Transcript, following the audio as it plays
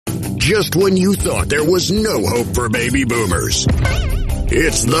just when you thought there was no hope for baby boomers.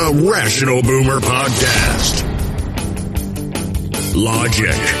 It's the Rational Boomer Podcast.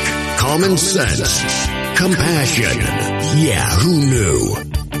 Logic, common sense, compassion. Yeah, who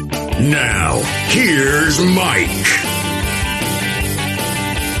knew? Now, here's Mike.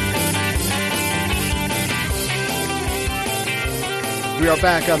 We are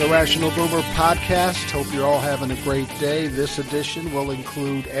back on the Rational Boomer Podcast. Hope you're all having a great day. This edition will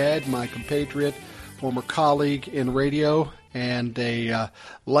include Ed, my compatriot, former colleague in radio, and a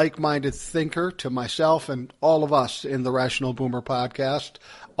like-minded thinker to myself and all of us in the Rational Boomer Podcast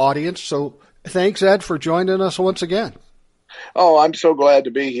audience. So thanks, Ed, for joining us once again. Oh, I'm so glad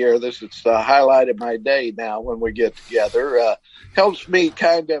to be here. This is the highlight of my day now when we get together. Helps me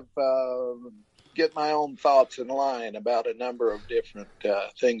kind of get my own thoughts in line about a number of different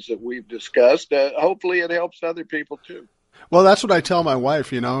things that we've discussed. Hopefully it helps other people too. Well, that's what I tell my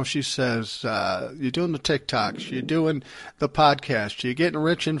wife, you know. She says, you're doing the TikToks, you're doing the podcast, you're getting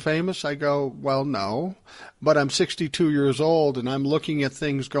rich and famous? I go, well, no, but I'm 62 years old and I'm looking at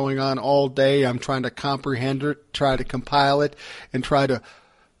things going on all day. I'm trying to comprehend it, try to compile it, and try to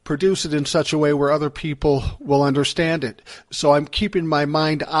produce it in such a way where other people will understand it. So I'm keeping my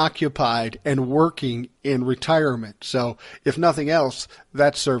mind occupied and working in retirement. So if nothing else,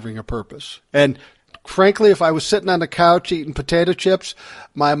 that's serving a purpose. And frankly, if I was sitting on the couch eating potato chips,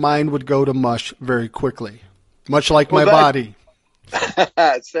 my mind would go to mush very quickly, much like my body.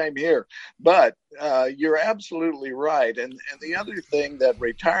 Same here. But you're absolutely right. And the other thing that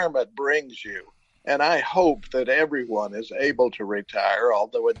retirement brings you, and I hope that everyone is able to retire,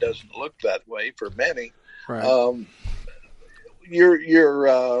 although it doesn't look that way for many. Right.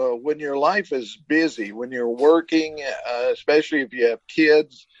 When your life is busy, when you're working, especially if you have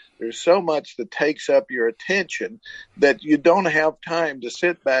kids, there's so much that takes up your attention that you don't have time to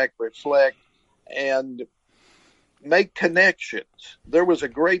sit back, reflect, and make connections. There was a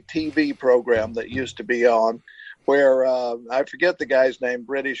great TV program that used to be on where I forget the guy's name,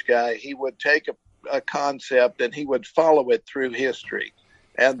 British guy. He would take a concept and he would follow it through history.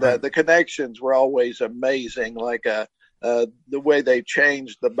 And the connections were always amazing, like the way they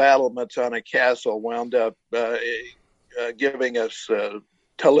changed the battlements on a castle wound up giving us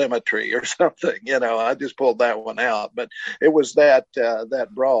telemetry or something. You know, I just pulled that one out, but it was that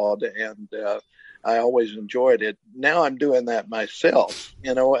broad, and I always enjoyed it. Now I'm doing that myself.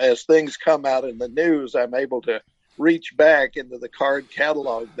 You know, as things come out in the news, I'm able to reach back into the card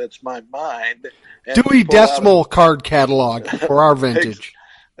catalog that's my mind. Dewey Decimal card catalog for our vintage.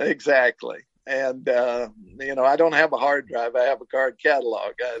 Exactly. And, you know, I don't have a hard drive. I have a card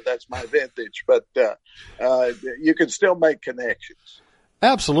catalog. That's my vintage. But you can still make connections.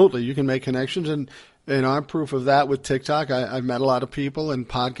 Absolutely. You can make connections. And I'm proof of that with TikTok. I've met a lot of people, and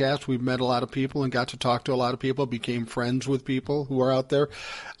podcasts. We've met a lot of people and got to talk to a lot of people, became friends with people who are out there.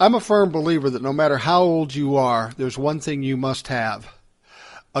 I'm a firm believer that no matter how old you are, there's one thing you must have: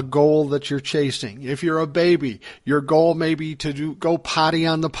 a goal that you're chasing. If you're a baby, your goal may be to go potty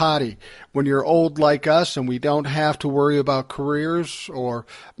on the potty. When you're old like us and we don't have to worry about careers or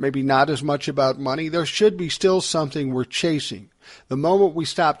maybe not as much about money, there should be still something we're chasing. The moment we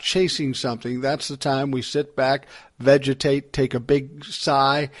stop chasing something, that's the time we sit back, vegetate, take a big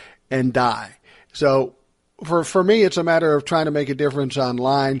sigh, and die. So for me, it's a matter of trying to make a difference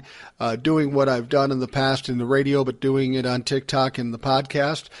online, doing what I've done in the past in the radio, but doing it on TikTok and the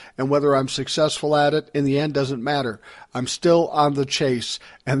podcast. And whether I'm successful at it, in the end, doesn't matter. I'm still on the chase,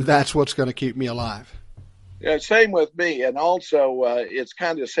 and that's what's going to keep me alive. Yeah, same with me. And also, it's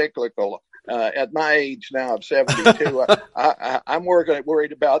kind of cyclical. At my age now of 72, I'm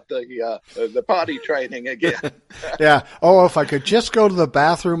worried about the potty training again. Yeah. Oh, if I could just go to the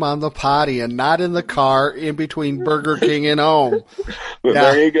bathroom on the potty and not in the car in between Burger King and home. Well,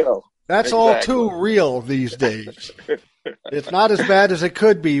 yeah. There you go. That's exactly. All too real these days. It's not as bad as it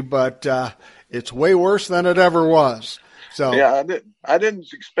could be, but it's way worse than it ever was. So yeah, I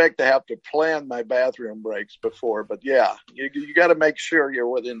didn't expect to have to plan my bathroom breaks before, but yeah, you got to make sure you're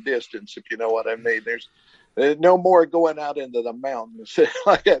within distance, if you know what I mean. There's no more going out into the mountains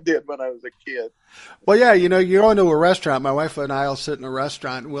like I did when I was a kid. Well, yeah, you know, you go into a restaurant. My wife and I will sit in a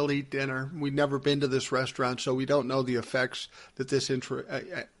restaurant and we'll eat dinner. We've never been to this restaurant, so we don't know the effects that this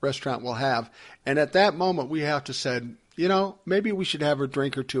restaurant will have. And at that moment, we have to say, you know, maybe we should have a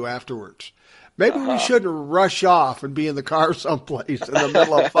drink or two afterwards. Maybe we shouldn't rush off and be in the car someplace in the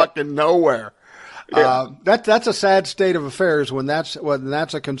middle of fucking nowhere. Yeah. That's a sad state of affairs when that's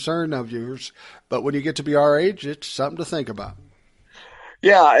a concern of yours. But when you get to be our age, it's something to think about.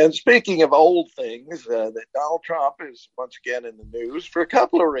 Yeah, and speaking of old things, that Donald Trump is once again in the news for a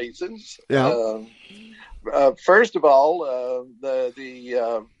couple of reasons. Yeah. First of all,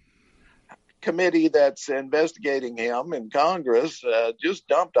 the committee that's investigating him in Congress just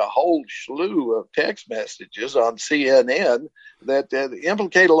dumped a whole slew of text messages on CNN that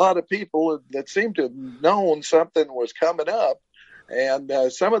implicate a lot of people that seem to have known something was coming up. And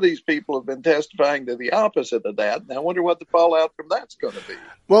some of these people have been testifying to the opposite of that. And I wonder what the fallout from that's going to be.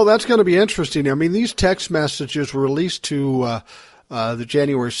 Well, that's going to be interesting. I mean, these text messages were released to the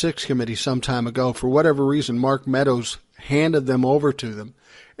January 6th committee some time ago. For whatever reason, Mark Meadows handed them over to them.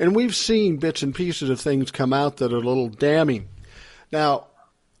 And we've seen bits and pieces of things come out that are a little damning. Now,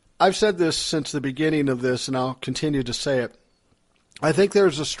 I've said this since the beginning of this, and I'll continue to say it. I think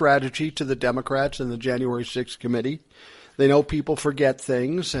there's a strategy to the Democrats and the January 6th committee. They know people forget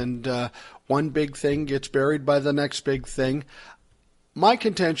things, and one big thing gets buried by the next big thing. My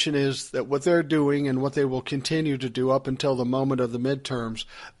contention is that what they're doing and what they will continue to do up until the moment of the midterms,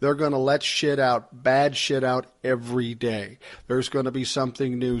 they're going to let shit out, bad shit out every day. There's going to be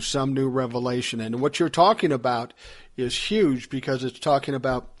something new, some new revelation. And what you're talking about is huge because it's talking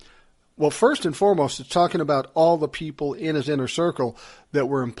about, well, first and foremost, it's talking about all the people in his inner circle that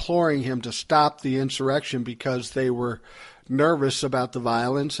were imploring him to stop the insurrection because they were nervous about the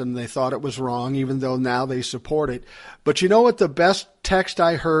violence and they thought it was wrong, even though now they support it. But you know what the best text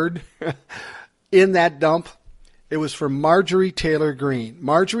I heard in that dump? It was from Marjorie Taylor Greene.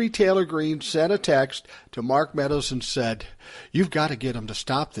 Marjorie Taylor Greene sent a text to Mark Meadows and said, "You've got to get him to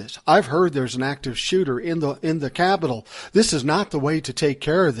stop this. I've heard there's an active shooter in the Capitol. This is not the way to take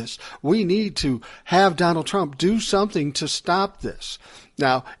care of this. We need to have Donald Trump do something to stop this."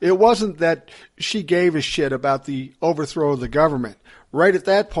 Now, it wasn't that she gave a shit about the overthrow of the government. Right at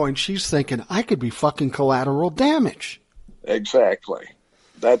that point, she's thinking, I could be fucking collateral damage. Exactly.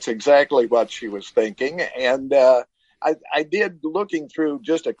 That's exactly what she was thinking. And I did, looking through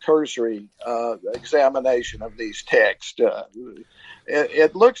just a cursory examination of these texts,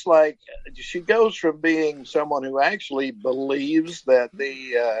 it looks like she goes from being someone who actually believes that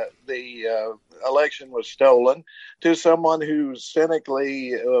the election was stolen to someone who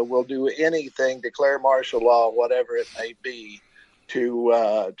cynically will do anything, declare martial law, whatever it may be, to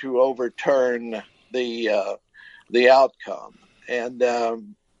overturn the outcome. And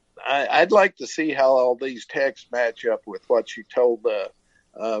I'd like to see how all these texts match up with what she told the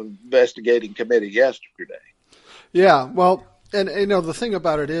investigating committee yesterday. Yeah, well, and you know the thing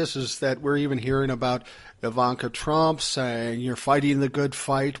about it is that we're even hearing about Ivanka Trump saying you're fighting the good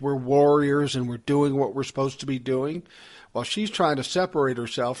fight, we're warriors, and we're doing what we're supposed to be doing. While she's trying to separate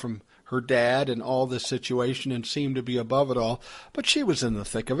herself from her dad and all this situation and seem to be above it all, but she was in the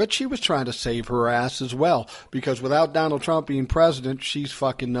thick of it. She was trying to save her ass as well, because without Donald Trump being president, she's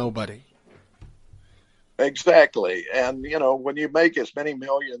fucking nobody. Exactly. And, you know, when you make as many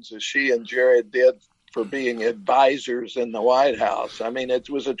millions as she and Jared did for being advisors in the White House, I mean, it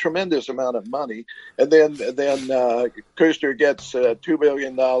was a tremendous amount of money. And then Kushner gets a $2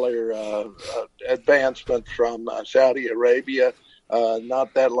 billion advancement from Saudi Arabia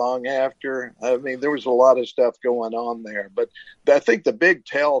not that long after. I mean, there was a lot of stuff going on there. But I think the big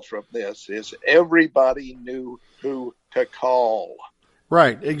tell from this is everybody knew who to call.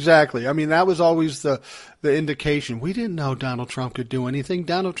 Right, exactly. I mean, that was always the indication. We didn't know Donald Trump could do anything.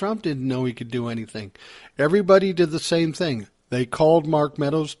 Donald Trump didn't know he could do anything. Everybody did the same thing. They called Mark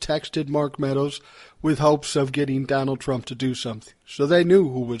Meadows, texted Mark Meadows with hopes of getting Donald Trump to do something. So they knew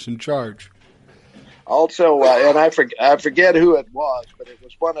who was in charge. Also, and I forget who it was, but it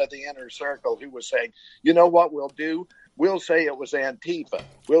was one of the inner circle who was saying, you know what we'll do? We'll say it was Antifa.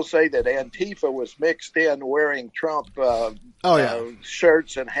 We'll say that Antifa was mixed in wearing Trump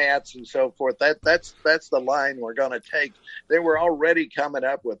shirts and hats and so forth. That's the line we're going to take. They were already coming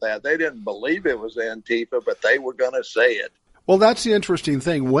up with that. They didn't believe it was Antifa, but they were going to say it. Well, that's the interesting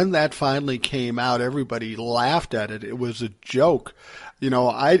thing. When that finally came out, everybody laughed at it. It was a joke. You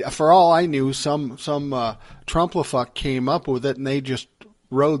know, for all I knew, some Trumplafuck came up with it, and they just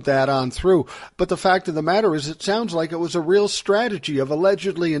rode that on through. But the fact of the matter is, it sounds like it was a real strategy of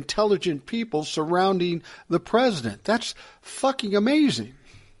allegedly intelligent people surrounding the president. That's fucking amazing.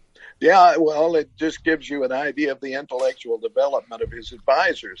 Yeah, well, it just gives you an idea of the intellectual development of his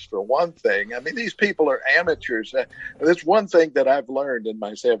advisors, for one thing. I mean, these people are amateurs. That's one thing that I've learned in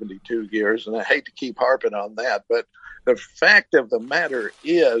my 72 years, and I hate to keep harping on that, but the fact of the matter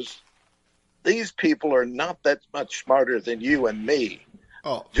is these people are not that much smarter than you and me.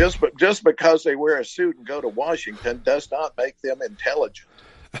 Oh. Just because they wear a suit and go to Washington does not make them intelligent.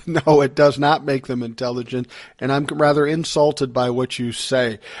 No, it does not make them intelligent, and I'm rather insulted by what you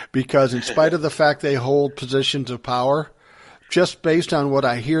say, because in spite of the fact they hold positions of power, just based on what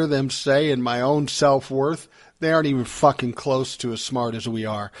I hear them say and my own self-worth, they aren't even fucking close to as smart as we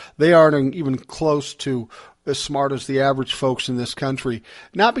are. They aren't even close to as smart as the average folks in this country.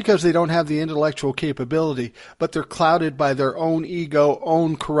 Not because they don't have the intellectual capability, but they're clouded by their own ego,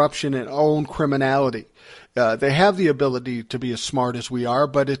 own corruption, and own criminality. They have the ability to be as smart as we are,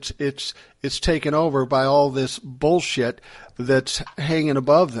 but it's taken over by all this bullshit that's hanging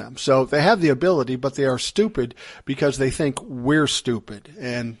above them. So they have the ability, but they are stupid because they think we're stupid.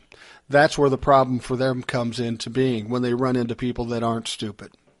 And that's where the problem for them comes into being, when they run into people that aren't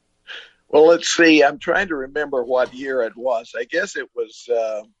stupid. Well, let's see. I'm trying to remember what year it was. I guess it was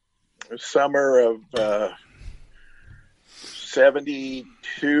summer of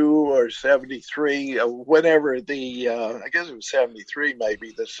 72 or 73, whenever I guess it was 73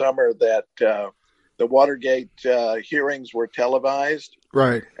 maybe, the summer that the Watergate hearings were televised.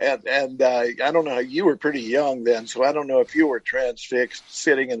 Right. And I don't know, you were pretty young then, so I don't know if you were transfixed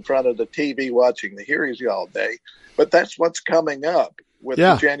sitting in front of the TV watching the hearings all day, but that's what's coming up with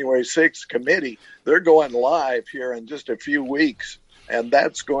the January 6th committee. They're going live here in just a few weeks, and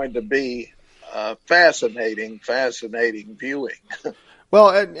that's going to be fascinating viewing. Well,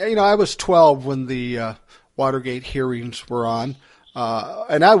 I was 12 when the Watergate hearings were on,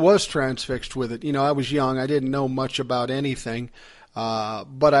 and I was transfixed with it. I was young. I didn't know much about anything,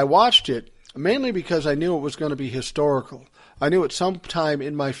 but I watched it mainly because I knew it was going to be historical. I knew at some time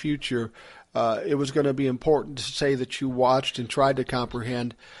in my future it was going to be important to say that you watched and tried to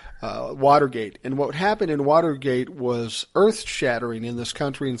comprehend Watergate. And what happened in Watergate was earth-shattering in this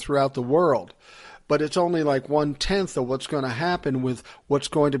country and throughout the world. But it's only like 1/10 of what's going to happen with what's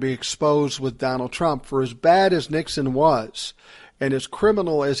going to be exposed with Donald Trump. For as bad as Nixon was, and as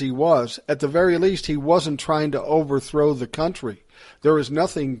criminal as he was, at the very least he wasn't trying to overthrow the country. There is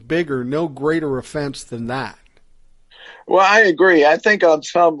nothing bigger, no greater offense than that. Well, I agree. I think on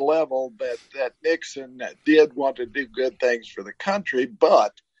some level that Nixon did want to do good things for the country,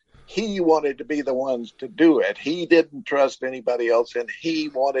 but he wanted to be the ones to do it. He didn't trust anybody else, and he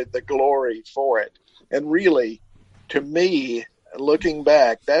wanted the glory for it. And really, to me, looking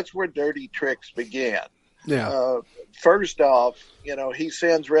back, that's where dirty tricks began. Yeah. First off, he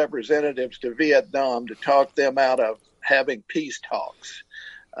sends representatives to Vietnam to talk them out of having peace talks.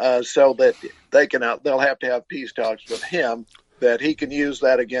 So that they'll have to have peace talks with him, that he can use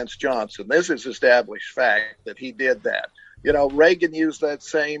that against Johnson. This is established fact that he did that. Reagan used that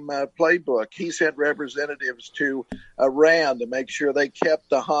same playbook. He sent representatives to Iran to make sure they kept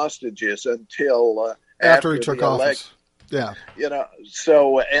the hostages until after he took office. Yeah.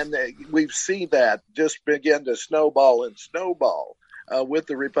 And we've seen that just begin to snowball with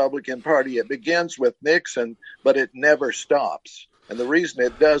the Republican Party. It begins with Nixon, but it never stops. And the reason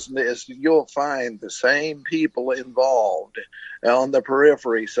it doesn't is you'll find the same people involved on the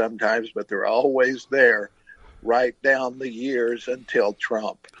periphery sometimes, but they're always there right down the years until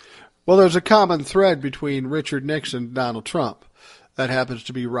Trump. Well, there's a common thread between Richard Nixon and Donald Trump. That happens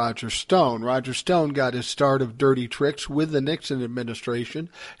to be Roger Stone. Roger Stone got his start of dirty tricks with the Nixon administration.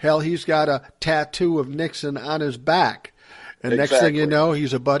 Hell, he's got a tattoo of Nixon on his back. And Next thing you know,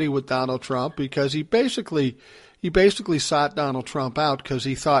 he's a buddy with Donald Trump because he basically sought Donald Trump out because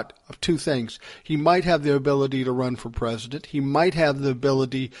he thought of two things. He might have the ability to run for president. He might have the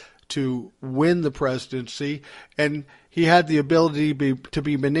ability to win the presidency. And he had the ability to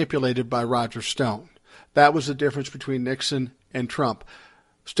be manipulated by Roger Stone. That was the difference between Nixon and Trump.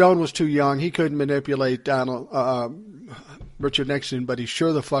 Stone was too young. He couldn't manipulate Richard Nixon, but he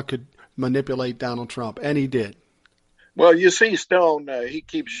sure the fuck could manipulate Donald Trump. And he did. Well, you see Stone, he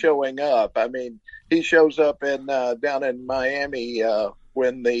keeps showing up. I mean, he shows up down in Miami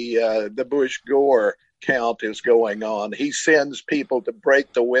when the Bush-Gore count is going on. He sends people to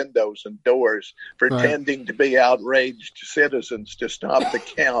break the windows and doors, pretending to be outraged citizens to stop the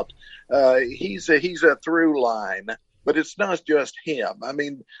count. He's a through line, but it's not just him. I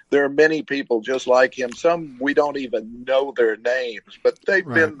mean, there are many people just like him. Some we don't even know their names, but they've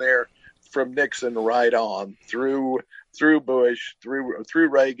been there from Nixon right on through Bush, through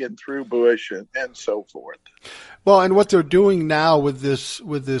Reagan, through Bush, and so forth. Well, and what they're doing now with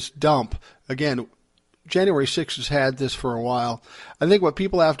this dump, again, January 6th has had this for a while. I think what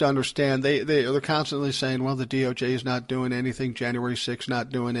people have to understand, they're constantly saying, well, the DOJ is not doing anything, January 6th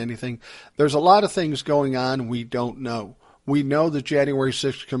not doing anything. There's a lot of things going on we don't know. We know the January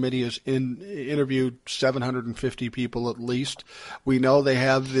 6th committee has interviewed 750 people at least. We know they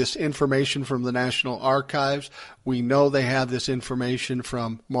have this information from the National Archives. We know they have this information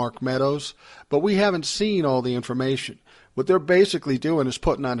from Mark Meadows, but we haven't seen all the information. What they're basically doing is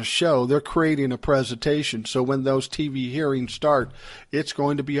putting on a show. They're creating a presentation. So when those TV hearings start, it's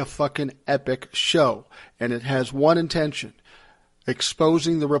going to be a fucking epic show. And it has one intention: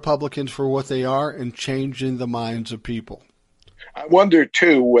 exposing the Republicans for what they are and changing the minds of people. I wonder,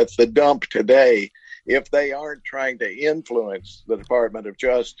 too, with the dump today, if they aren't trying to influence the Department of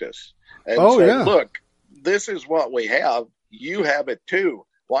Justice and say, look, this is what we have. You have it, too.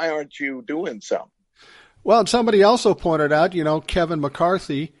 Why aren't you doing something? Well, and somebody also pointed out, Kevin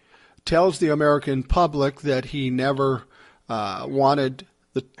McCarthy tells the American public that he never wanted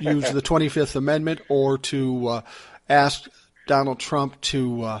to use the 25th Amendment or to ask Donald Trump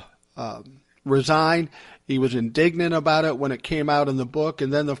to resign. He was indignant about it when it came out in the book.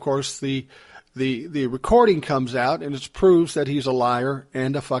 And then, of course, the recording comes out, and it proves that he's a liar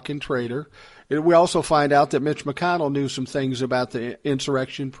and a fucking traitor. We also find out that Mitch McConnell knew some things about the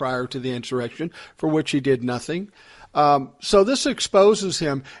insurrection prior to the insurrection, for which he did nothing. So this exposes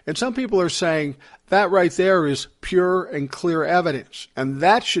him, and some people are saying that right there is pure and clear evidence, and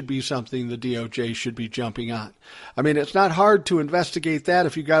that should be something the DOJ should be jumping on. I mean, it's not hard to investigate that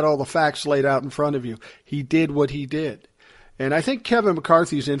if you got all the facts laid out in front of you. He did what he did. And I think Kevin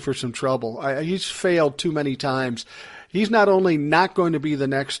McCarthy's in for some trouble. He's failed too many times. He's not only not going to be the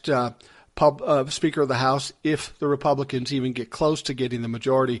next Speaker of the House if the Republicans even get close to getting the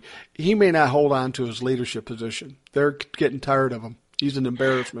majority, he may not hold on to his leadership position. They're getting tired of him. He's an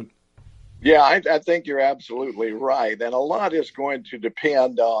embarrassment. Yeah, I think you're absolutely right. And a lot is going to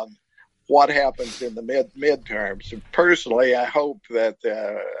depend on what happens in the midterms. And personally, I hope that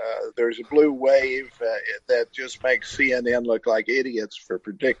there's a blue wave that just makes CNN look like idiots for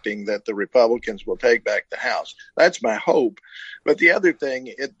predicting that the Republicans will take back the House. That's my hope. But the other thing,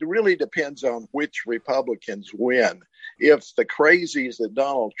 it really depends on which Republicans win. If the crazies that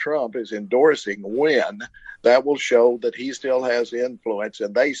Donald Trump is endorsing win, that will show that he still has influence,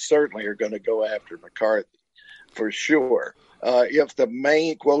 and they certainly are going to go after McCarthy for sure. If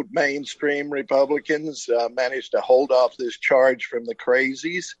the quote mainstream Republicans manage to hold off this charge from the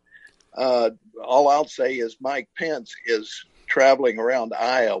crazies, all I'll say is Mike Pence is traveling around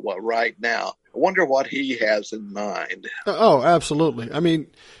Iowa right now. I wonder what he has in mind. Oh, absolutely. I mean,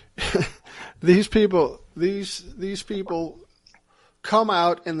 these people come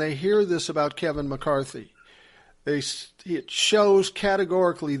out and they hear this about Kevin McCarthy. It shows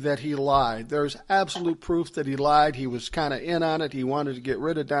categorically that he lied. There's absolute proof that he lied. He was kind of in on it. He wanted to get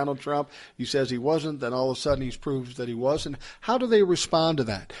rid of Donald Trump. He says he wasn't. Then all of a sudden he's proved that he was. And how do they respond to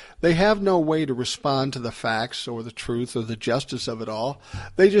that? They have no way to respond to the facts or the truth or the justice of it all.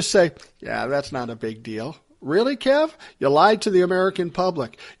 They just say, yeah, that's not a big deal. Really, Kev? You lied to the American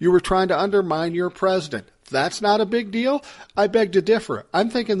public. You were trying to undermine your president. That's not a big deal? I beg to differ. I'm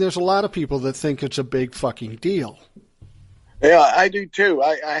thinking there's a lot of people that think it's a big fucking deal. Yeah, I do too.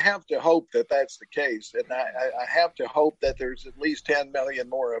 I have to hope that that's the case. And I have to hope that there's at least 10 million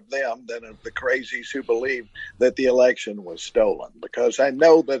more of them than of the crazies who believe that the election was stolen. Because I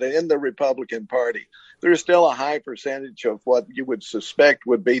know that in the Republican Party, there's still a high percentage of what you would suspect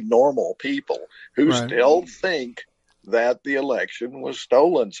would be normal people who still think that the election was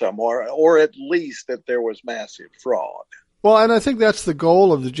stolen somewhere, or at least that there was massive fraud. Well, and I think that's the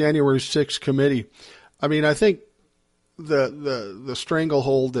goal of the January 6th committee. I mean, I think the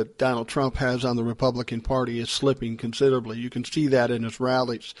stranglehold that Donald Trump has on the Republican Party is slipping considerably. You can see that in his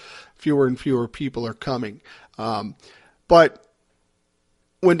rallies. Fewer and fewer people are coming. But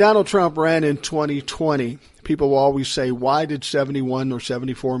when Donald Trump ran in 2020, people will always say, why did 71 or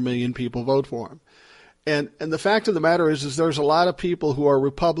 74 million people vote for him? And the fact of the matter is there's a lot of people who are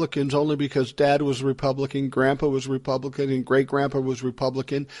Republicans only because Dad was Republican, Grandpa was Republican, and Great-Grandpa was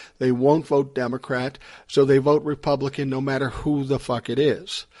Republican. They won't vote Democrat, so they vote Republican no matter who the fuck it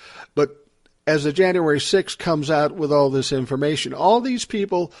is. But as the January 6th comes out with all this information, all these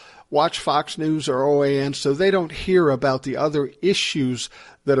people watch Fox News or OAN, so they don't hear about the other issues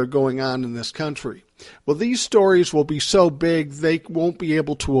that are going on in this country. Well, these stories will be so big they won't be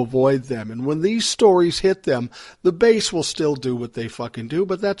able to avoid them. And when these stories hit them, the base will still do what they fucking do,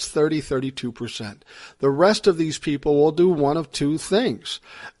 but that's 32%. The rest of these people will do one of two things.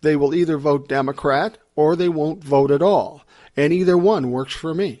 They will either vote Democrat or they won't vote at all. And either one works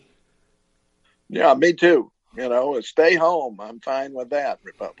for me. Yeah, me too. You know, stay home. I'm fine with that,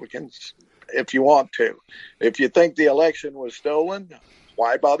 Republicans, if you want to. If you think the election was stolen,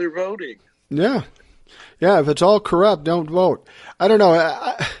 why bother voting? Yeah. Yeah, if it's all corrupt, don't vote. I don't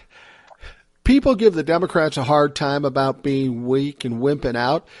know. People give the Democrats a hard time about being weak and wimping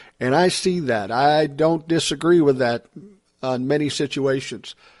out, and I see that. I don't disagree with that in many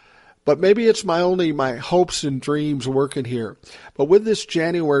situations. But maybe it's my hopes and dreams working here. But with this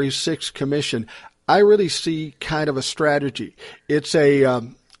January 6th commission, I really see kind of a strategy. It's a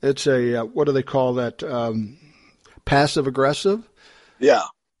what do they call that? Passive aggressive? Yeah.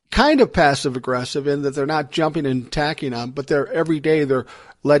 Kind of passive aggressive in that they're not jumping and attacking them, but every day they're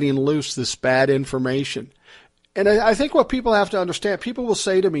letting loose this bad information. And I think what people have to understand, people will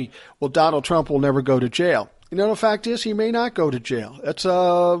say to me, well, Donald Trump will never go to jail. You know, the fact is he may not go to jail. It's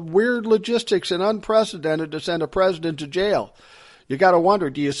weird logistics and unprecedented to send a president to jail. You got to wonder,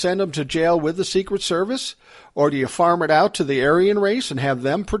 do you send him to jail with the Secret Service? Or do you farm it out to the Aryan race and have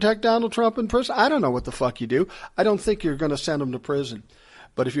them protect Donald Trump in prison? I don't know what the fuck you do. I don't think you're going to send him to prison.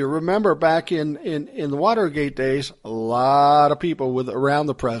 But if you remember back in the Watergate days, a lot of people around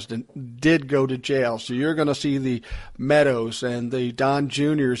the president did go to jail. So you're going to see the Meadows and the Don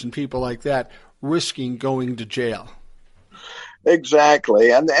Juniors and people like that risking going to jail.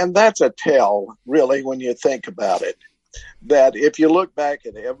 Exactly. And that's a tell, really, when you think about it, that if you look back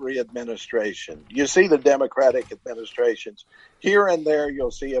at every administration, you see the Democratic administrations, here and there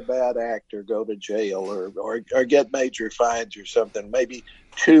you'll see a bad actor go to jail or get major fines or something, maybe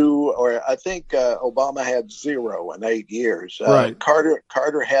 2, or I think Obama had 0 in 8 years. Right.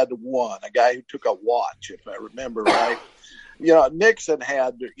 Carter had 1, a guy who took a watch, if I remember right. You know, Nixon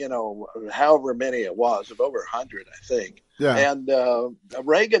had, however many it was, of over 100, I think. Yeah. And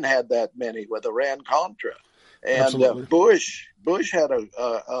Reagan had that many with Iran-Contra. And Bush had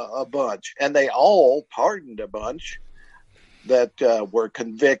a bunch, and they all pardoned a bunch that were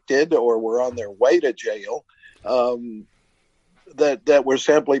convicted or were on their way to jail, that were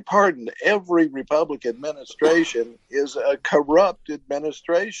simply pardoned. Every Republican administration is a corrupt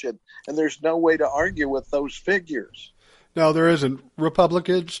administration, and there's no way to argue with those figures. No, there isn't.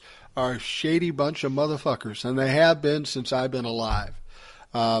 Republicans are a shady bunch of motherfuckers, and they have been since I've been alive.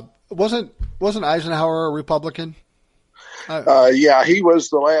 Wasn't Eisenhower a Republican? Yeah, he was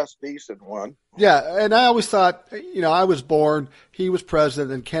the last decent one. Yeah, and I always thought, I was born, he was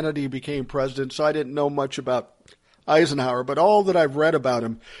president, and Kennedy became president, so I didn't know much about Eisenhower. But all that I've read about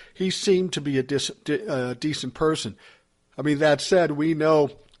him, he seemed to be a decent person. I mean, that said, we know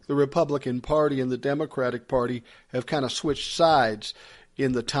the Republican Party and the Democratic Party have kind of switched sides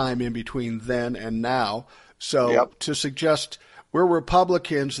in the time in between then and now. So To suggest we're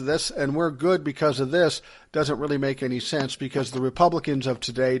Republicans and we're good because of this doesn't really make any sense, because the Republicans of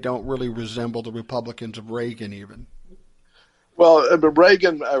today don't really resemble the Republicans of Reagan even. Well,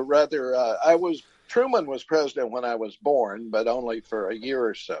 Reagan, Truman was president when I was born, but only for a year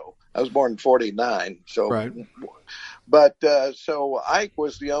or so. I was born in 1949. So, right. But so Ike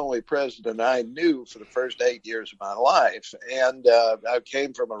was the only president I knew for the first 8 years of my life. And I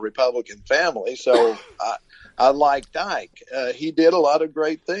came from a Republican family, so I liked Ike. He did a lot of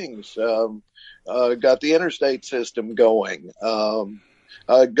great things. Got the interstate system going.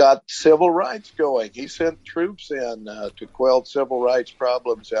 Got civil rights going. He sent troops in to quell civil rights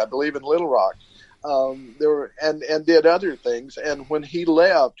problems, I believe, in Little Rock. And did other things. And when he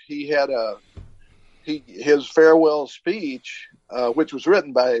left, he had his farewell speech, which was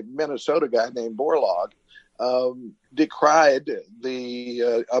written by a Minnesota guy named Borlaug, decried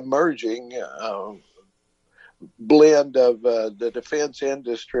the emerging blend of the defense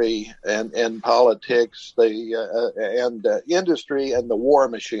industry and politics, and industry and the war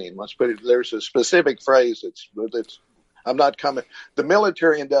machine. Let's put it. There's a specific phrase that's I'm not coming. The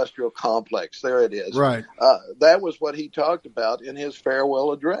military-industrial complex. There it is. Right. That was what he talked about in his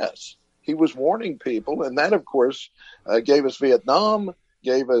farewell address. He was warning people, and that, of course, gave us Vietnam,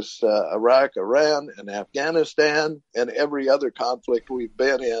 gave us Iraq, Iran, and Afghanistan, and every other conflict we've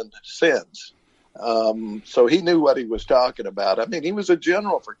been in since. So he knew what he was talking about. I mean, he was a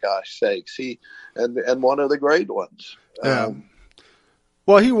general, for gosh sakes. And one of the great ones.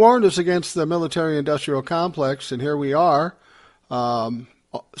 Well, he warned us against the military-industrial complex, and here we are,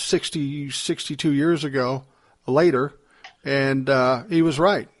 62 years ago, later, and he was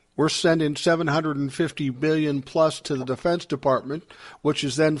right. We're sending $750 billion plus to the Defense Department, which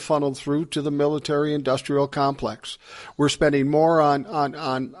is then funneled through to the military-industrial complex. We're spending more on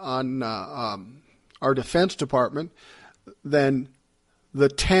our Defense Department than the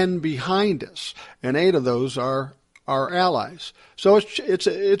 10 behind us, and 8 of those are our allies. So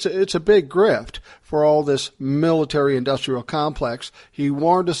it's a big grift for all this military-industrial complex. He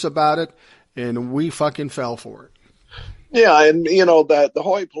warned us about it, and we fucking fell for it. Yeah, and that the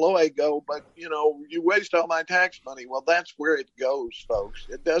hoi polloi go, but you waste all my tax money. Well, that's where it goes, folks.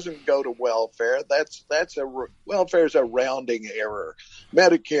 It doesn't go to welfare. Welfare is a rounding error.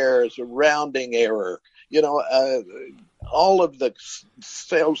 Medicare is a rounding error. All of the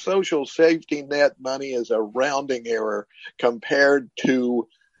social safety net money is a rounding error compared to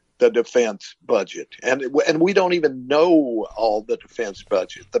the defense budget. And we don't even know all the defense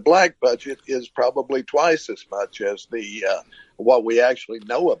budget. The black budget is probably twice as much as the what we actually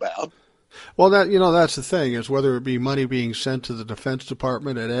know about. Well, that's the thing, is whether it be money being sent to the Defense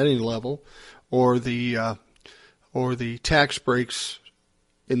Department at any level, or the tax breaks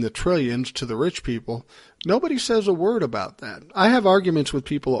in the trillions to the rich people. Nobody says a word about that. I have arguments with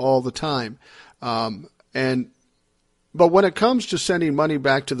people all the time, but when it comes to sending money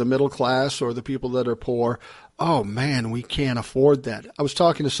back to the middle class or the people that are poor, oh man, we can't afford that. I was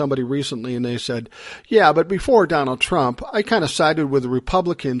talking to somebody recently and they said, yeah, but before Donald Trump, I kind of sided with the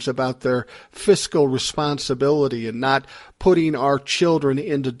Republicans about their fiscal responsibility and not putting our children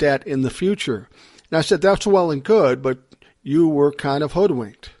into debt in the future. And I said, that's well and good, but you were kind of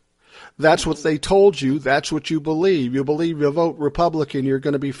hoodwinked. That's what they told you. That's what you believe. You believe you vote Republican, you're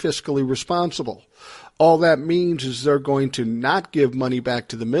going to be fiscally responsible. All that means is they're going to not give money back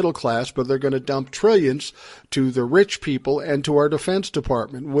to the middle class, but they're going to dump trillions to the rich people and to our Defense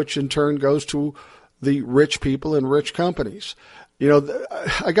Department, which in turn goes to the rich people and rich companies.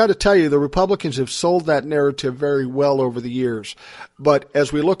 I got to tell you, the Republicans have sold that narrative very well over the years. But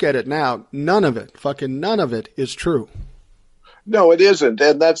as we look at it now, none of it is true. No, it isn't.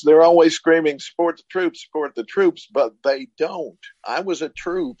 And they're always screaming, support the troops, but they don't. I was a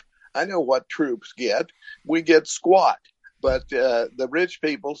troop. I know what troops get. We get squat. But the rich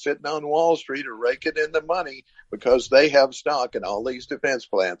people sitting on Wall Street are raking in the money because they have stock in all these defense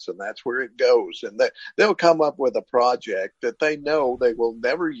plants, and that's where it goes. And they'll come up with a project that they know they will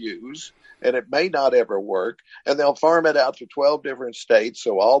never use, and it may not ever work, and they'll farm it out to 12 different states,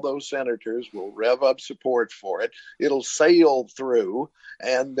 so all those senators will rev up support for it. It'll sail through,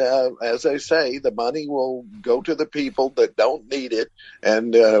 and as I say, the money will go to the people that don't need it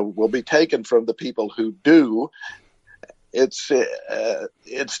and will be taken from the people who do. It's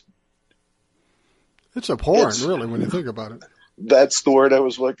abhorrent, really, when you think about it. That's the word I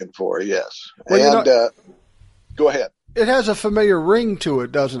was looking for, yes. Well, go ahead. It has a familiar ring to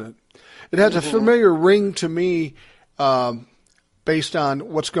it, doesn't it? It has a familiar ring to me based on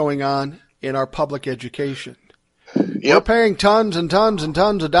what's going on in our public education. Yep. We're paying tons and tons and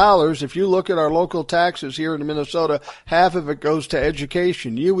tons of dollars. If you look at our local taxes here in Minnesota, half of it goes to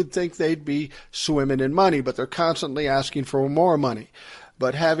education. You would think they'd be swimming in money, but they're constantly asking for more money.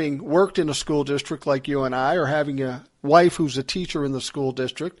 But having worked in a school district like you and I, or having a wife who's a teacher in the school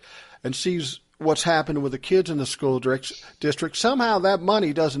district and sees what's happened with the kids in the school district, somehow that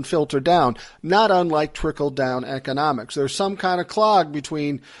money doesn't filter down, not unlike trickle-down economics. There's some kind of clog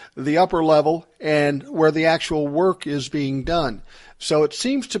between the upper level and where the actual work is being done. So it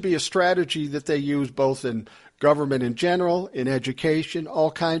seems to be a strategy that they use both in government in general, in education, all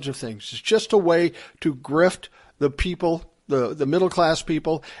kinds of things. It's just a way to grift the people, the middle-class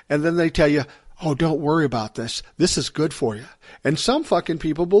people, and then they tell you, oh, don't worry about this. This is good for you. And some fucking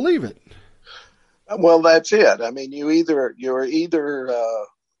people believe it. Well, that's it. I mean, you're either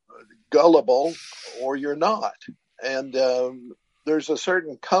gullible or you're not. And there's a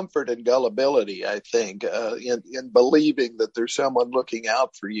certain comfort in gullibility, I think, in believing that there's someone looking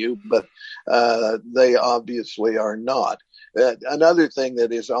out for you, but they obviously are not. Another thing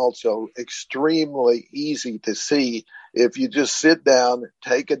that is also extremely easy to see, if you just sit down,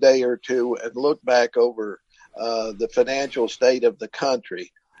 take a day or two, and look back over the financial state of the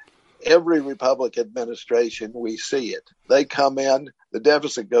country. Every Republican administration, we see it. They come in, the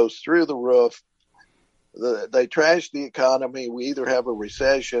deficit goes through the roof. They trash the economy. We either have a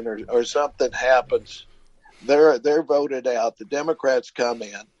recession or something happens. They're voted out. The Democrats come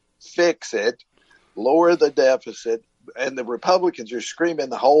in, fix it, lower the deficit, and the Republicans are screaming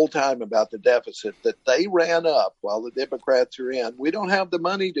the whole time about the deficit that they ran up while the Democrats are in. We don't have the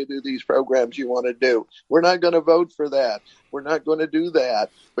money to do these programs you want to do. We're not going to vote for that. We're not going to do that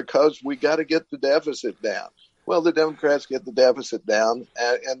because we got to get the deficit down. Well, the Democrats get the deficit down,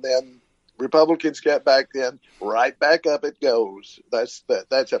 and then Republicans get back in, right back up it goes. That's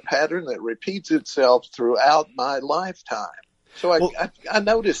a pattern that repeats itself throughout my lifetime. So I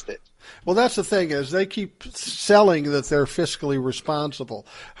noticed it. Well, that's the thing is they keep selling that they're fiscally responsible,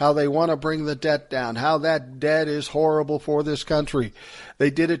 how they want to bring the debt down, how that debt is horrible for this country. They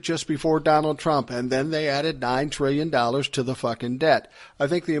did it just before Donald Trump, and then they added $9 trillion to the fucking debt. I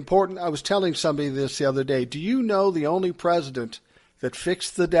think I was telling somebody this the other day. Do you know the only president that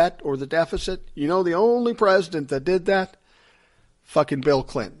fixed the debt or the deficit? You know the only president that did that? Fucking Bill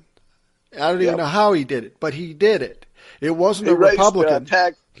Clinton. I don't even know how he did it, but he did it. It wasn't a Republican.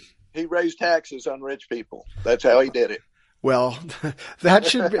 He raised taxes on rich people. That's how he did it. Well, that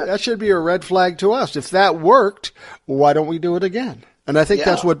should be a red flag to us. If that worked, why don't we do it again? And I think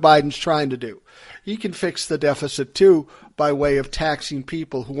that's what Biden's trying to do. He can fix the deficit too by way of taxing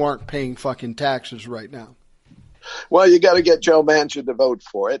people who aren't paying fucking taxes right now. Well, you got to get Joe Manchin to vote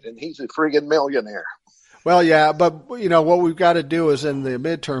for it, and he's a friggin' millionaire. Well, yeah, but what we've got to do is in the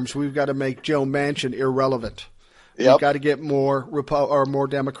midterms, we've got to make Joe Manchin irrelevant. We've got to get more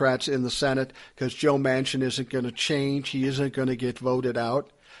Democrats in the Senate because Joe Manchin isn't going to change. He isn't going to get voted out.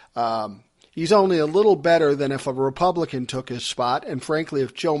 He's only a little better than if a Republican took his spot. And frankly,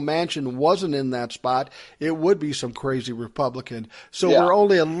 if Joe Manchin wasn't in that spot, it would be some crazy Republican. So we're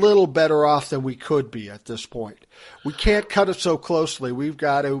only a little better off than we could be at this point. We can't cut it so closely. We've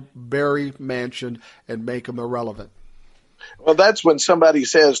got to bury Manchin and make him irrelevant. Well, that's when somebody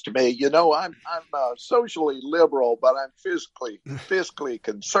says to me, I'm socially liberal, but I'm fiscally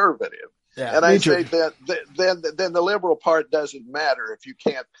conservative. Yeah, and I say that then the liberal part doesn't matter if you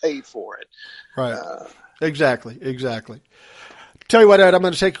can't pay for it. Right. Exactly. Tell you what, Ed, I'm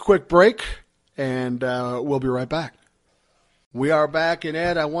going to take a quick break, and we'll be right back. We are back, and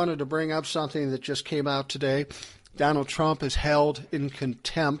Ed, I wanted to bring up something that just came out today. Donald Trump is held in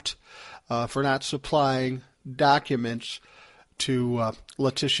contempt for not supplying documents to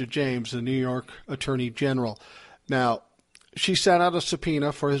Letitia James, the New York Attorney General. Now, she sent out a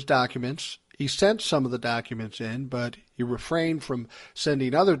subpoena for his documents. He sent some of the documents in, but he refrained from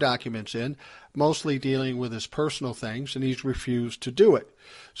sending other documents in, mostly dealing with his personal things, and he's refused to do it.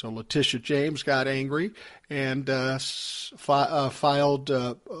 So Letitia James got angry and filed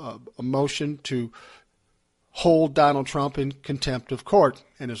a motion to hold Donald Trump in contempt of court.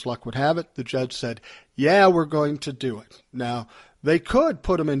 And as luck would have it, the judge said, yeah, we're going to do it. Now, they could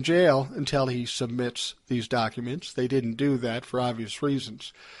put him in jail until he submits these documents. They didn't do that for obvious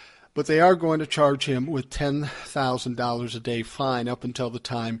reasons. But they are going to charge him with $10,000 a day fine up until the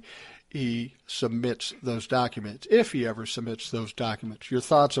time he submits those documents, if he ever submits those documents. Your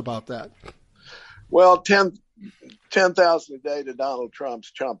thoughts about that? Well, $10,000 a day to Donald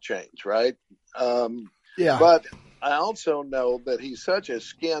Trump's chump change, right? Yeah. But I also know that he's such a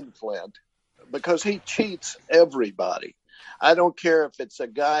skinflint because he cheats everybody. I don't care if it's a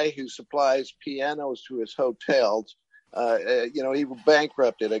guy who supplies pianos to his hotels. He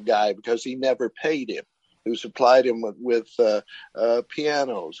bankrupted a guy because he never paid him, who supplied him with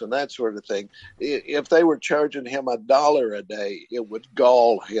pianos and that sort of thing. If they were charging him $1 a day, it would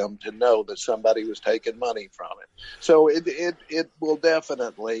gall him to know that somebody was taking money from him. So it will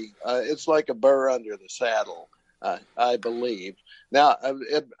definitely, it's like a burr under the saddle, I believe. Now,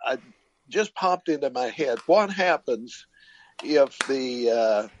 I just popped into my head, what happens if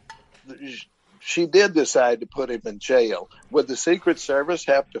she did decide to put him in jail? Would the Secret Service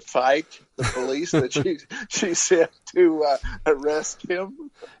have to fight the police that she sent to arrest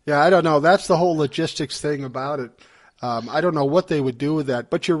him? Yeah, I don't know. That's the whole logistics thing about it. I don't know what they would do with that.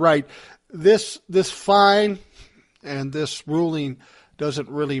 But you're right. This fine and this ruling doesn't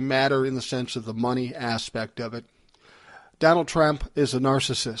really matter in the sense of the money aspect of it. Donald Trump is a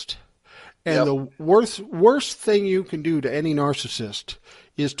narcissist. And the worst thing you can do to any narcissist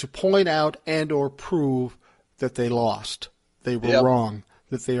is to point out and or prove that they lost, they were wrong,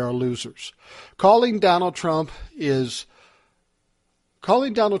 that they are losers. Calling Donald Trump a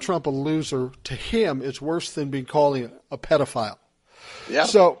loser to him is worse than being calling a pedophile. Yeah.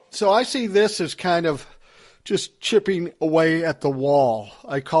 So I see this as kind of just chipping away at the wall.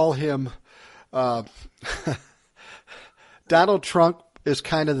 I call him Donald Trump is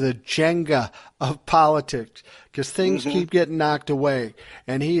kind of the Jenga of politics because things keep getting knocked away.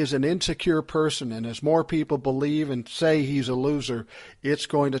 And he is an insecure person. And as more people believe and say he's a loser, it's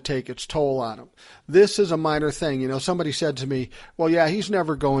going to take its toll on him. This is a minor thing. Somebody said to me, well, yeah, he's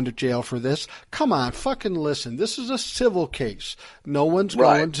never going to jail for this. Come on, fucking listen. This is a civil case. No one's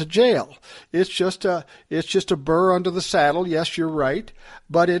going to jail. It's just a burr under the saddle. Yes, you're right.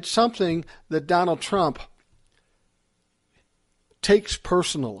 But it's something that Donald Trump takes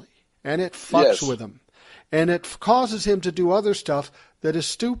personally, and it fucks with him, and it causes him to do other stuff that is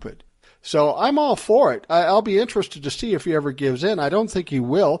stupid. So I'm all for it. I'll be interested to see if he ever gives in. I don't think he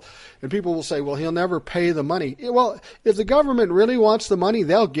will. And people will say, well, he'll never pay the money. Well, if the government really wants the money,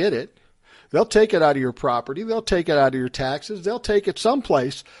 they'll get it. They'll take it out of your property. They'll take it out of your taxes. They'll take it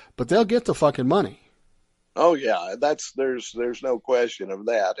someplace, but they'll get the fucking money. Oh yeah, there's no question of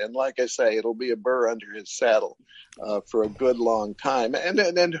that. And like I say, it'll be a burr under his saddle for a good long time.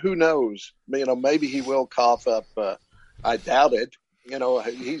 And who knows? Maybe he will cough up. I doubt it.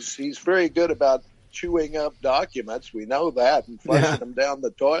 He's very good about chewing up documents. We know that, and flushing them down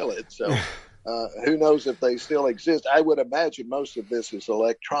the toilet. So who knows if they still exist? I would imagine most of this is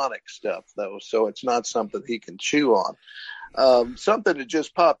electronic stuff, though, so it's not something he can chew on. Something that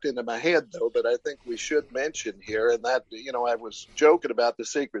just popped into my head, though, that I think we should mention here, and that, I was joking about the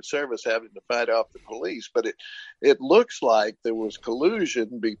Secret Service having to fight off the police, but it looks like there was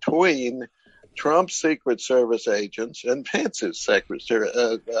collusion between Trump's Secret Service agents and Pence's Secret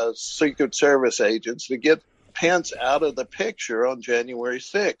Service agents to get Pence out of the picture on January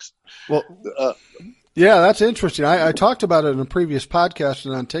 6th. Well, yeah, that's interesting. I talked about it in a previous podcast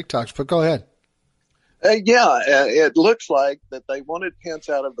and on TikToks, but go ahead. It looks like that they wanted Pence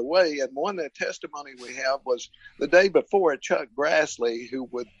out of the way. And one testimony we have was the day before, Chuck Grassley, who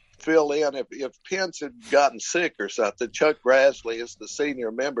would fill in if Pence had gotten sick or something. Chuck Grassley, as the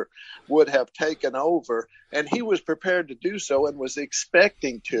senior member, would have taken over, and he was prepared to do so and was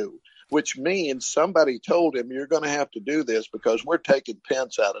expecting to, which means somebody told him, you're going to have to do this because we're taking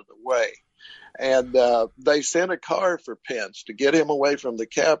Pence out of the way. And they sent a car for Pence to get him away from the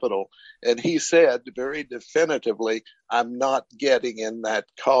Capitol. And he said very definitively, I'm not getting in that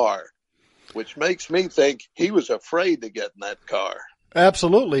car, which makes me think he was afraid to get in that car.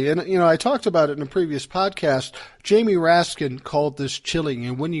 Absolutely. And, I talked about it in a previous podcast. Jamie Raskin called this chilling.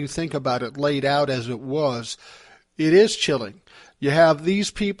 And when you think about it laid out as it was, it is chilling. You have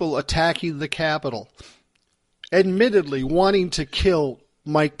these people attacking the Capitol, admittedly wanting to kill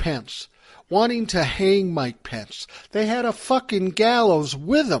Mike Pence, wanting to hang Mike Pence. They had a fucking gallows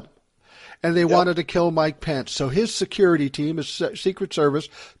with them, and they wanted to kill Mike Pence. So his security team, his Secret Service,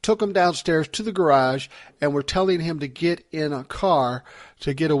 took him downstairs to the garage and were telling him to get in a car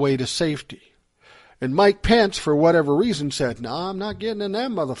to get away to safety. And Mike Pence, for whatever reason, said, "No, I'm not getting in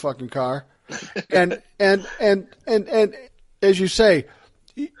that motherfucking car." and as you say,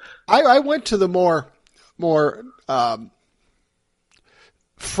 I went to the more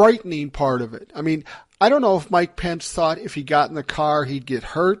frightening part of it. I mean, I don't know if Mike Pence thought if he got in the car he'd get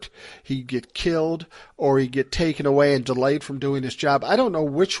hurt, he'd get killed, or he'd get taken away and delayed from doing his job. I don't know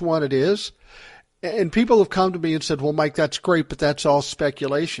which one it is. And people have come to me and said, well, Mike, that's great, but that's all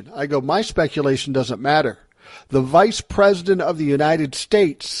speculation. I go, my speculation doesn't matter. The Vice President of the United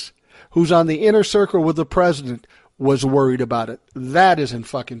States, who's on the inner circle with the president, was worried about it. That is in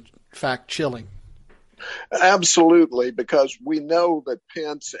fucking fact chilling. Absolutely, because we know that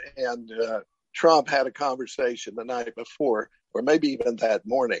Pence and Trump had a conversation the night before, or maybe even that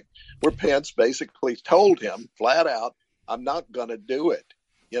morning, where Pence basically told him flat out, I'm not going to do it.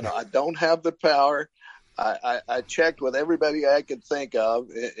 I don't have the power. I checked with everybody I could think of,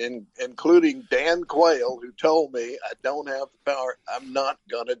 including Dan Quayle, who told me I don't have the power. I'm not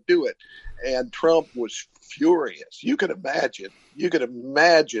going to do it. And Trump was furious. You could imagine,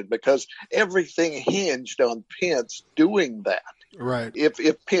 because everything hinged on Pence doing that. Right.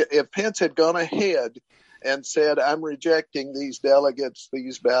 If Pence had gone ahead and said, I'm rejecting these delegates,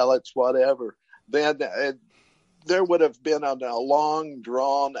 these ballots, whatever, then there would have been a long,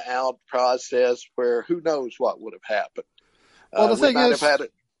 drawn-out process where who knows what would have happened. Well, the thing is,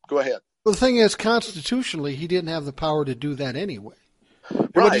 go ahead. Well, the thing is, constitutionally, he didn't have the power to do that anyway.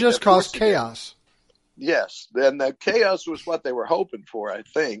 It Right, would have just caused chaos. Yes, and the chaos was what they were hoping for, I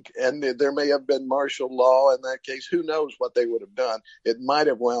think. And there may have been martial law in that case. Who knows what they would have done? It might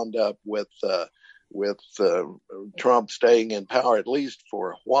have wound up with Trump staying in power, at least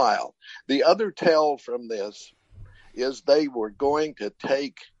for a while. The other tell from this is they were going to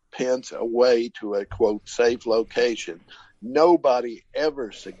take Pence away to a, quote, safe location. Nobody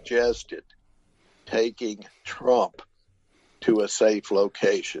ever suggested taking Trump to a safe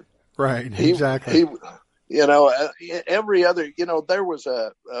location. Right, exactly. Every other, there was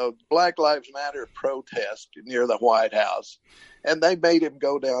a Black Lives Matter protest near the White House, and they made him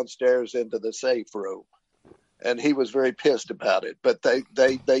go downstairs into the safe room, and he was very pissed about it. But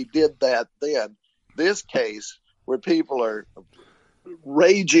they did that then. This case, where people are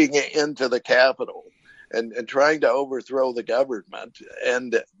raging into the Capitol and trying to overthrow the government,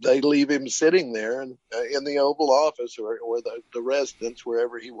 and they leave him sitting there in the Oval Office or the residence,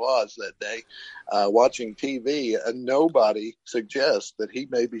 wherever he was that day, watching TV, and nobody suggests that he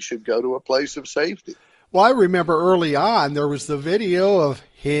maybe should go to a place of safety. Well, I remember early on there was the video of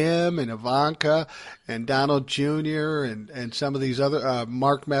him and Ivanka and Donald Jr. and some of these other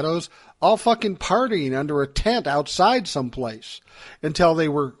Mark Meadows all fucking partying under a tent outside someplace until they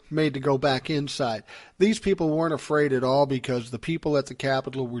were made to go back inside. These people weren't afraid at all because the people at the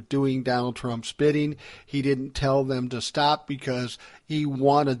Capitol were doing Donald Trump's bidding. He didn't tell them to stop because he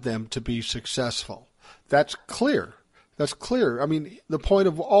wanted them to be successful. That's clear. That's clear. I mean, the point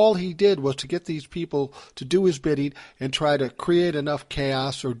of all he did was to get these people to do his bidding and try to create enough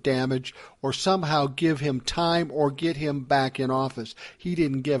chaos or damage or somehow give him time or get him back in office. He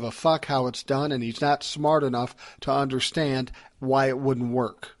didn't give a fuck how it's done, and he's not smart enough to understand why it wouldn't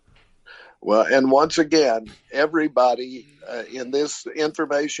work. Well, and once again, everybody in this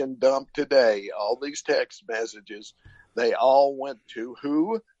information dump today, all these text messages, they all went to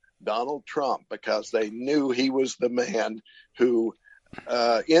who? Donald Trump, because they knew he was the man who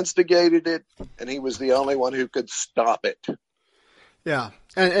instigated it, and he was the only one who could stop it. Yeah,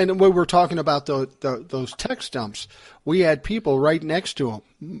 and when we're talking about those text dumps, we had people right next to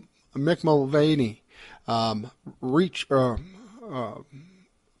him, Mick Mulvaney, Rance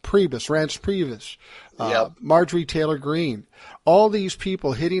Priebus, Yep. Marjorie Taylor Greene, all these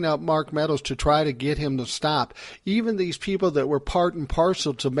people hitting up Mark Meadows to try to get him to stop. Even these people that were part and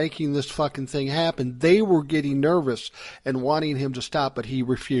parcel to making this fucking thing happen, they were getting nervous and wanting him to stop, but he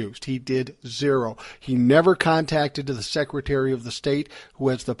refused. He did zero. He never contacted the Secretary of the State, who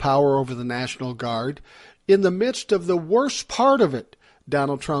has the power over the National Guard. In the midst of the worst part of it,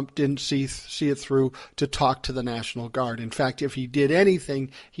 Donald Trump didn't see it through to talk to the National Guard. In fact, if he did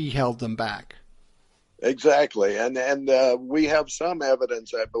anything, he held them back. Exactly. And we have some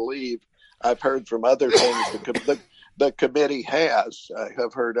evidence, I believe. I've heard from other things the committee has. I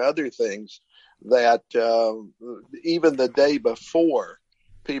have heard other things that even the day before,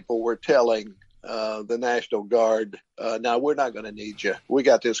 people were telling the National Guard, now we're not going to need you. We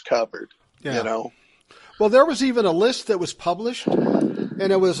got this covered, you know. Well, there was even a list that was published,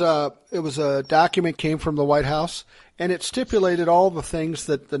 and it was a document came from the White House, and it stipulated all the things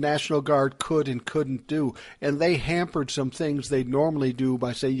that the National Guard could and couldn't do, and they hampered some things they'd normally do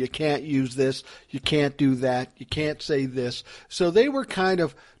by saying you can't use this, you can't do that, you can't say this. So they were kind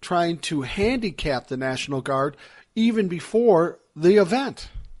of trying to handicap the National Guard even before the event.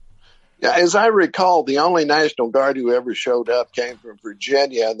 Yeah, as I recall, the only National Guard who ever showed up came from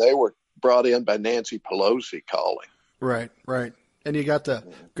Virginia, and they were brought in by Nancy Pelosi calling. Right. And you got the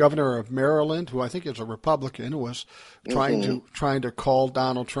governor of Maryland, who I think is a Republican, who was trying to call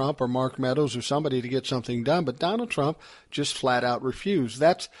Donald Trump or Mark Meadows or somebody to get something done, but Donald Trump just flat out refused.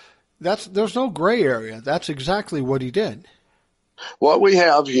 There's no gray area. That's exactly what he did. What we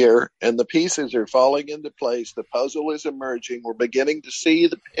have here, and the pieces are falling into place, the puzzle is emerging, we're beginning to see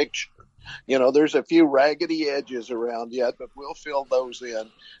the picture. You know, there's a few raggedy edges around yet, but we'll fill those in.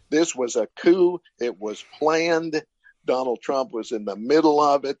 This was a coup. It was planned. Donald Trump was in the middle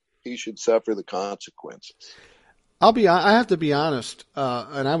of it. He should suffer the consequences. I have to be honest,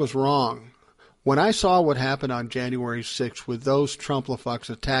 and I was wrong. When I saw what happened on January 6th with those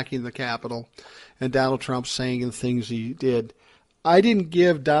Trump-la-fucks attacking the Capitol and Donald Trump saying the things he did, I didn't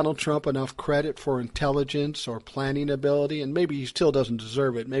give Donald Trump enough credit for intelligence or planning ability, and maybe he still doesn't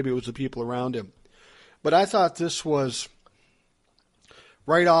deserve it. Maybe it was the people around him. But I thought this was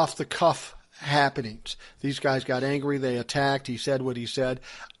right off the cuff happenings. These guys got angry. They attacked. He said what he said.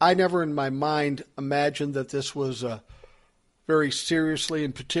 I never in my mind imagined that this was a very seriously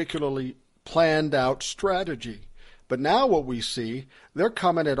and particularly planned out strategy. But now what we see, they're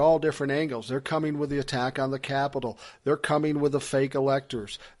coming at all different angles. They're coming with the attack on the Capitol. They're coming with the fake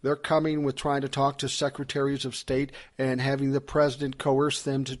electors. They're coming with trying to talk to secretaries of state and having the president coerce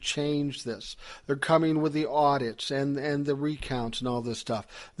them to change this. They're coming with the audits and the recounts and all this stuff.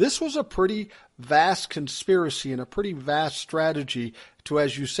 This was a pretty vast conspiracy and a pretty vast strategy to,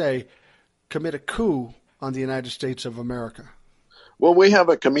 as you say, commit a coup on the United States of America. Well, we have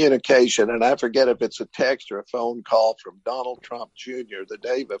a communication, and I forget if it's a text or a phone call from Donald Trump Jr. the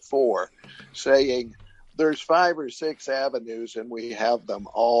day before saying there's 5 or 6 avenues and we have them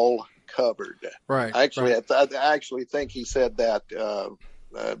all covered. Right. Actually, right. I actually think he said that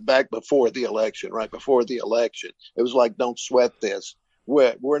back before the election, right before the election. It was like, don't sweat this.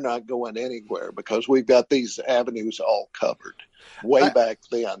 We're not going anywhere because we've got these avenues all covered back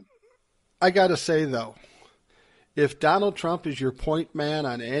then. I got to say, though, if Donald Trump is your point man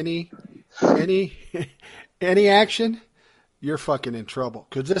on any any action, you're fucking in trouble.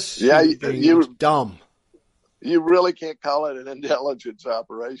 Because this is dumb. You really can't call it an intelligence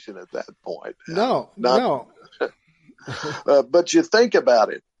operation at that point. No. But you think about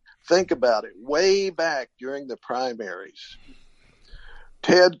it. Way back during the primaries,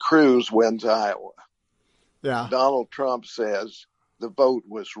 Ted Cruz wins Iowa. Yeah. Donald Trump says the vote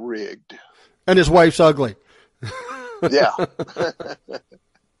was rigged. And his wife's ugly. Yeah.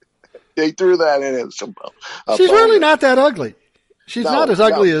 They threw that in as some. She's really not that ugly. She's not as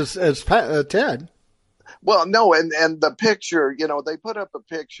ugly as Ted. Well, no, and the picture, they put up a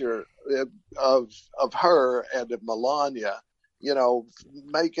picture of her and of Melania,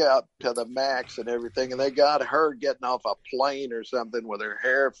 makeup to the max and everything, and they got her getting off a plane or something with her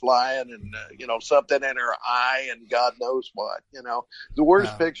hair flying and something in her eye and God knows what. The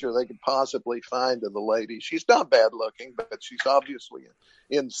worst picture they could possibly find of the lady. She's not bad looking, but she's obviously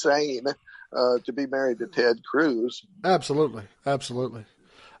insane to be married to Ted Cruz. Absolutely.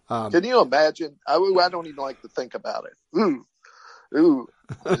 Can you imagine? I don't even like to think about it. I'm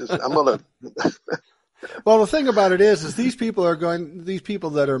gonna. Well, the thing about it is these people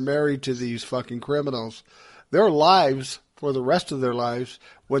that are married to these fucking criminals, their lives for the rest of their lives,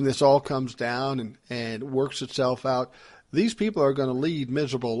 when this all comes down and works itself out, these people are going to lead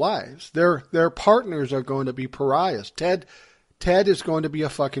miserable lives. Their partners are going to be pariahs. Ted is going to be a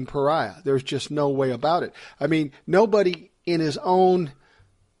fucking pariah. There's just no way about it. I mean, nobody in his own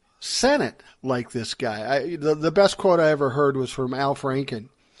Senate like this guy. The best quote I ever heard was from Al Franken.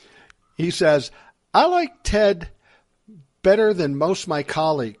 He says, "I like Ted better than most of my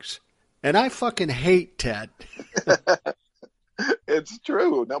colleagues, and I fucking hate Ted." It's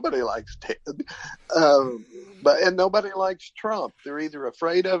true. Nobody likes Ted. And nobody likes Trump. They're either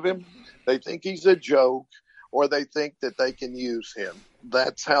afraid of him, they think he's a joke, or they think that they can use him.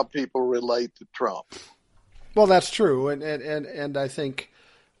 That's how people relate to Trump. Well, that's true. And I think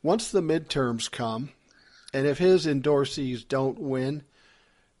once the midterms come, and if his endorsees don't win,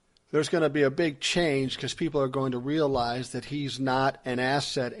 there's going to be a big change because people are going to realize that he's not an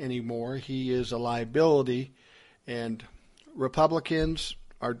asset anymore. He is a liability, and Republicans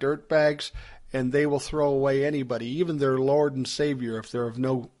are dirtbags, and they will throw away anybody, even their Lord and Savior, if they're of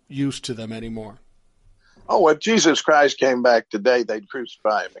no use to them anymore. Oh, if Jesus Christ came back today, they'd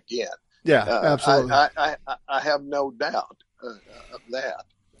crucify him again. Yeah, absolutely. I have no doubt of that.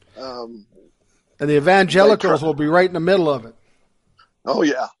 And the evangelicals will be right in the middle of it. Oh,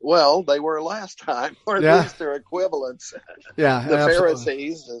 yeah. Well, they were last time, or at least their equivalents. Yeah, the absolutely.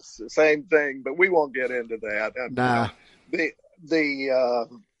 Pharisees, it's the same thing, but we won't get into that. Nah.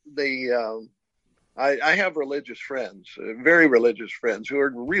 I have religious friends, very religious friends, who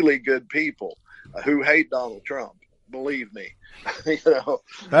are really good people who hate Donald Trump. Believe me,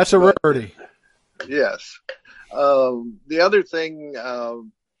 That's a rarity. Yes. The other thing,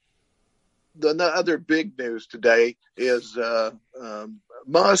 the other big news today is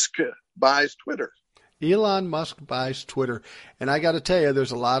Musk buys Twitter. Elon Musk buys Twitter. And I got to tell you,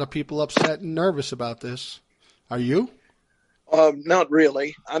 there's a lot of people upset and nervous about this. Are you? Not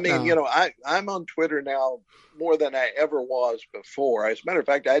really. I mean, I'm on Twitter now more than I ever was before. As a matter of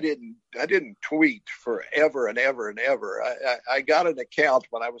fact, I didn't tweet forever and ever and ever. I got an account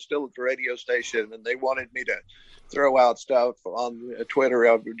when I was still at the radio station, and they wanted me to throw out stuff on Twitter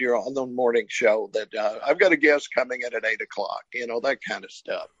on the morning show that I've got a guest coming in at 8:00, that kind of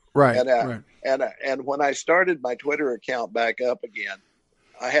stuff. Right. And when I started my Twitter account back up again,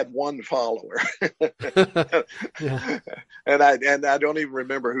 I had one follower. Yeah. and I don't even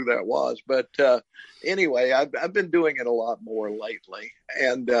remember who that was. But anyway, I've been doing it a lot more lately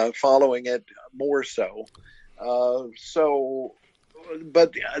and following it more so.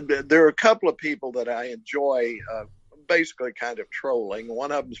 But there are a couple of people that I enjoy basically kind of trolling.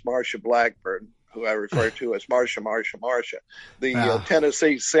 One of them is Marsha Blackburn, who I refer to as Marsha, the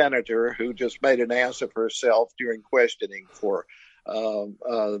Tennessee senator who just made an ass of herself during questioning for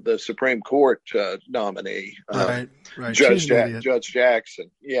the Supreme Court nominee, right. Judge Jackson.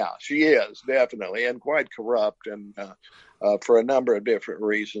 Yeah, she is definitely, and quite corrupt, and for a number of different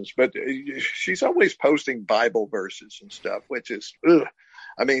reasons. But she's always posting Bible verses and stuff, which is,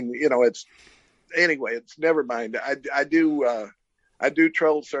 I mean, it's anyway. It's never mind. I do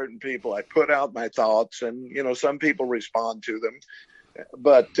troll certain people. I put out my thoughts, and some people respond to them.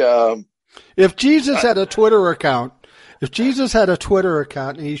 But if Jesus had a Twitter account. If Jesus had a Twitter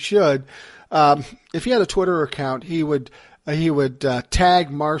account, and he should, if he had a Twitter account, he would tag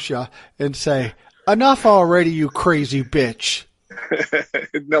Marsha and say, "Enough already, you crazy bitch."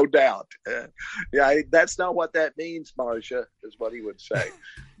 No doubt. Yeah, that's not what that means, Marsha, is what he would say.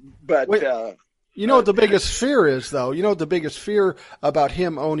 But Wait, you know what the biggest fear is, though? You know what the biggest fear about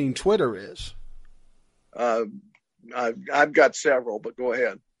him owning Twitter is? I've got several, but go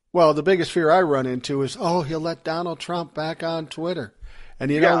ahead. Well, the biggest fear I run into is, he'll let Donald Trump back on Twitter. And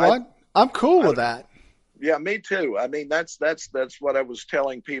you know what? I'm cool with that. Yeah, me too. I mean, that's what I was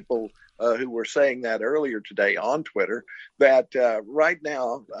telling people who were saying that earlier today on Twitter, that right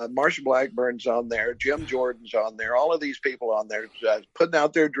now, Marsha Blackburn's on there, Jim Jordan's on there, all of these people on there putting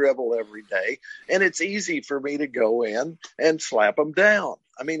out their drivel every day. And it's easy for me to go in and slap them down.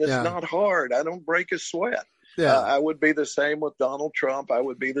 I mean, it's not hard. I don't break a sweat. Yeah. I would be the same with Donald Trump. I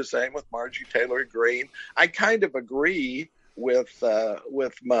would be the same with Marjorie Taylor Greene. I kind of agree with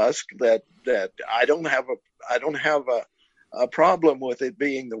Musk that I don't have a problem with it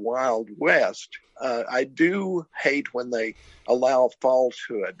being the Wild West. I do hate when they allow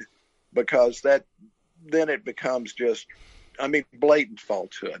falsehood, because then it becomes just, blatant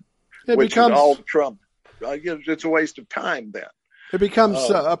falsehood, which is all Trump. It's a waste of time then. It becomes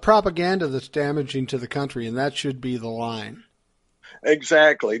a propaganda that's damaging to the country, and that should be the line.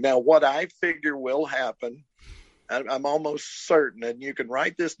 Exactly. Now, what I figure will happen, I'm almost certain, and you can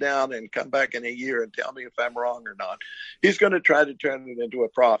write this down and come back in a year and tell me if I'm wrong or not. He's going to try to turn it into a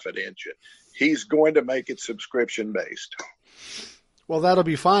profit engine. He's going to make it subscription based. Well, that'll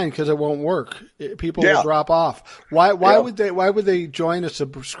be fine because it won't work. People will drop off. Why would they join a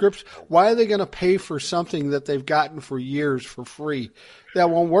subscription? Why are they going to pay for something that they've gotten for years for free? That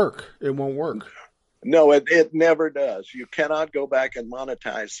won't work. It won't work. No, it never does. You cannot go back and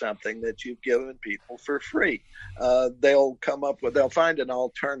monetize something that you've given people for free. They'll find an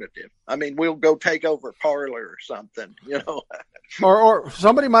alternative. I mean, we'll go take over Parler or something, or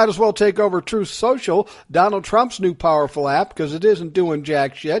somebody might as well take over Truth Social, Donald Trump's new powerful app, because it isn't doing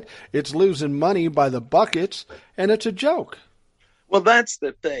jack shit. It's losing money by the buckets, and it's a joke. Well, that's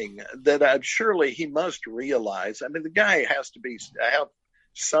the thing that surely he must realize. I mean, the guy has to have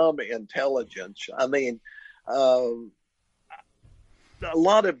some intelligence. I mean, a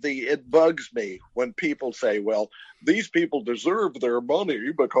lot of it bugs me when people say, well, these people deserve their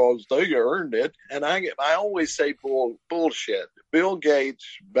money because they earned it. And I always say bullshit. Bill Gates,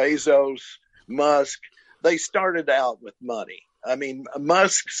 Bezos, Musk, they started out with money. I mean,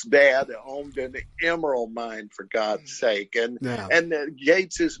 Musk's dad owned an emerald mine, for God's sake. And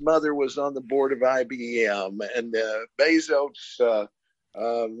Gates's mother was on the board of IBM, and Bezos,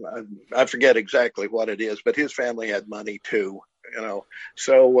 I forget exactly what it is, but his family had money too,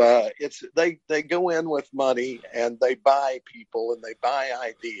 So they go in with money and they buy people and they buy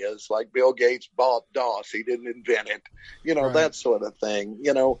ideas. Like Bill Gates bought DOS; he didn't invent it, right. That sort of thing.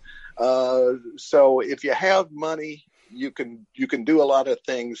 So if you have money, you can do a lot of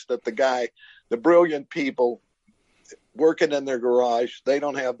things that the brilliant people working in their garage, they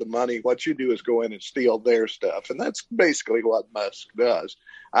don't have the money. What you do is go in and steal their stuff. And that's basically what Musk does.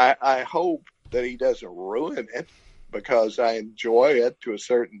 I hope that he doesn't ruin it, because I enjoy it to a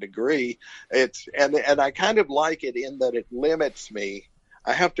certain degree. And I kind of like it in that it limits me.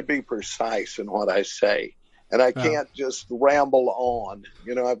 I have to be precise in what I say. And I can't just ramble on.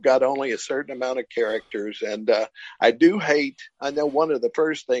 I've got only a certain amount of characters. And I know one of the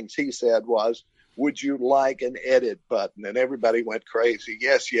first things he said was, would you like an edit button? And everybody went crazy.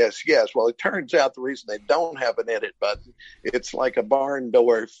 Yes, yes, yes. Well, it turns out the reason they don't have an edit button, it's like a barn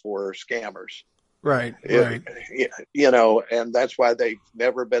door for scammers. Right. And that's why they've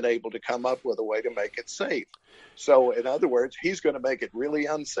never been able to come up with a way to make it safe. So in other words, he's going to make it really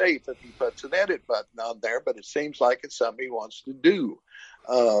unsafe if he puts an edit button on there, but it seems like it's something he wants to do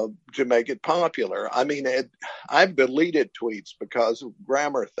to make it popular. I mean, I've deleted tweets because of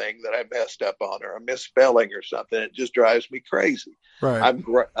grammar thing that I messed up on, or a misspelling or something. It just drives me crazy. Right.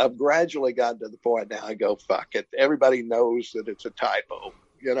 I've gradually gotten to the point now I go, fuck it. Everybody knows that it's a typo,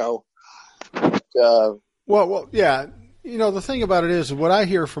 Well, yeah. The thing about it is, what I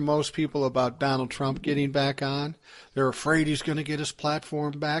hear from most people about Donald Trump getting back on, they're afraid he's going to get his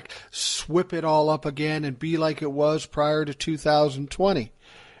platform back, whip it all up again, and be like it was prior to 2020.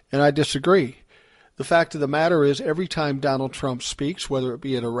 And I disagree. The fact of the matter is, every time Donald Trump speaks, whether it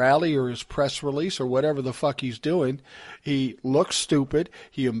be at a rally or his press release or whatever the fuck he's doing, he looks stupid,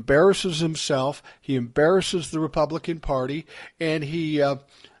 he embarrasses himself, he embarrasses the Republican Party, and he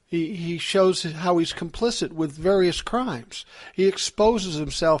shows how he's complicit with various crimes. He exposes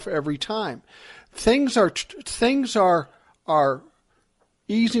himself every time. Things are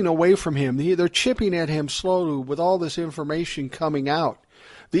easing away from him. They're chipping at him slowly with all this information coming out.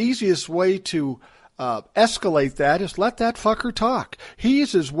 The easiest way to escalate that is let that fucker talk.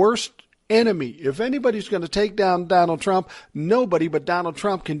 He's his worst enemy. If anybody's going to take down Donald Trump, nobody but Donald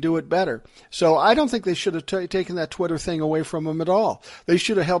Trump can do it better. So I don't think they should have taken that Twitter thing away from him at all. They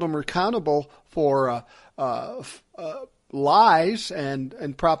should have held him accountable for lies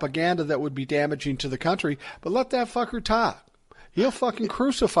and propaganda that would be damaging to the country, but let that fucker talk. He'll fucking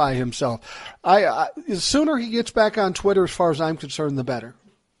crucify himself. The sooner he gets back on Twitter, as far as I'm concerned, the better.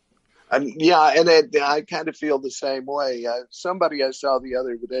 I kind of feel the same way. Somebody I saw the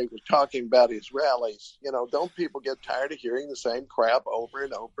other day was talking about his rallies. Don't people get tired of hearing the same crap over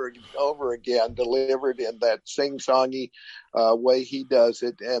and over again, delivered in that sing-songy way he does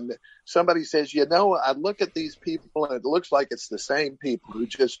it? And somebody says, I look at these people and it looks like it's the same people who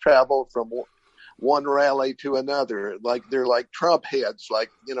just travel from one rally to another, like they're like Trump heads, like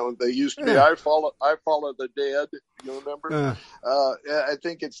they used to be. I follow the dead. You remember? I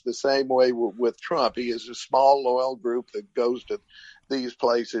think it's the same way with Trump. He is a small, loyal group that goes to these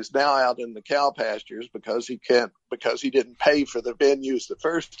places now out in the cow pastures because he didn't pay for the venues the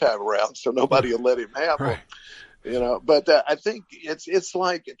first time around, so nobody will let him have them. But I think it's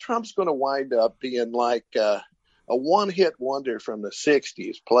like Trump's going to wind up being like a one-hit wonder from the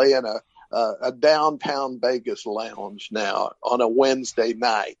 '60s, playing a downtown Vegas lounge now on a Wednesday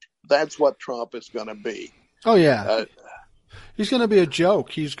night. That's what Trump is going to be. Oh, yeah. He's going to be a joke.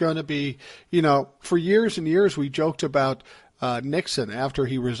 He's going to be, for years and years we joked about Nixon after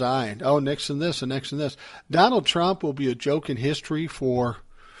he resigned. Oh, Nixon this and Nixon this. Donald Trump will be a joke in history for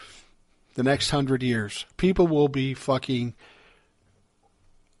the next 100 years. People will be fucking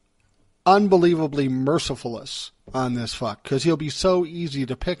unbelievably mercifulous on this fuck because he'll be so easy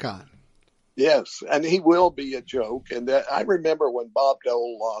to pick on. Yes, and he will be a joke. And I remember when Bob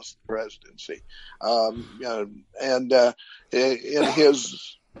Dole lost the presidency, and in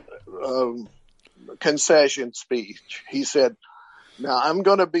his concession speech, he said, "Now I'm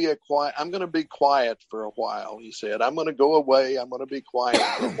going to be quiet for a while." He said, "I'm going to go away. I'm going to be quiet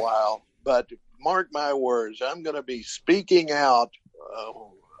for a while, but mark my words, I'm going to be speaking out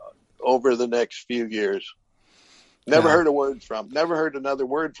over the next few years." Never heard another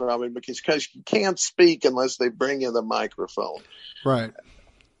word from him because you can't speak unless they bring you the microphone. Right.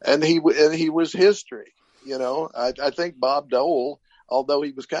 And he was history. I think Bob Dole, although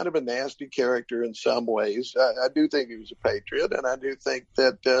he was kind of a nasty character in some ways, I do think he was a patriot, and I do think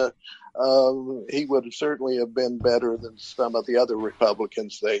that he would certainly have been better than some of the other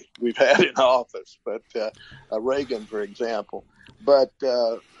Republicans we've had in office, but Reagan, for example. But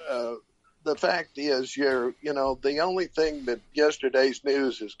the fact is, the only thing that yesterday's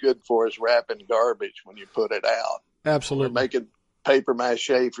news is good for is wrapping garbage when you put it out. Absolutely. Or making paper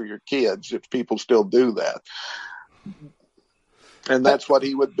mache for your kids, if people still do that. And that's what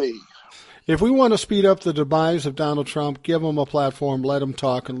he would be. If we want to speed up the demise of Donald Trump, give him a platform, let him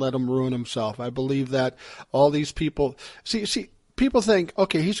talk, and let him ruin himself. I believe that all these people see people think,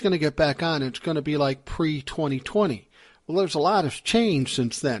 okay, he's going to get back on. It's going to be like pre-2020. Well, there's a lot of change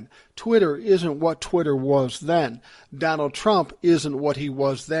since then. Twitter isn't what Twitter was then. Donald Trump isn't what he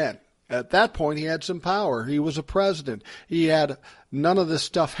was then. At that point, he had some power. He was a president. He had none of this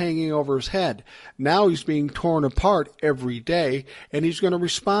stuff hanging over his head. Now he's being torn apart every day, and he's going to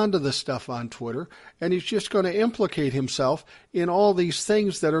respond to this stuff on Twitter, and he's just going to implicate himself in all these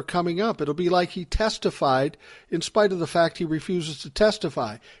things that are coming up. It'll be like he testified in spite of the fact he refuses to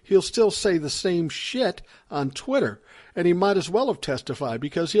testify. He'll still say the same shit on Twitter, and he might as well have testified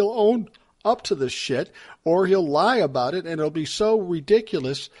because he'll own up to this shit, or he'll lie about it, and it'll be so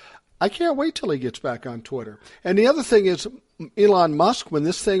ridiculous. I can't wait till he gets back on Twitter. And the other thing is, Elon Musk, when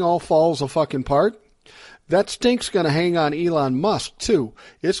this thing all falls a fucking part, that stink's going to hang on Elon Musk, too.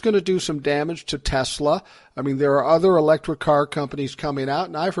 It's going to do some damage to Tesla. I mean, there are other electric car companies coming out,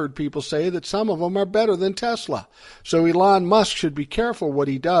 and I've heard people say that some of them are better than Tesla. So Elon Musk should be careful what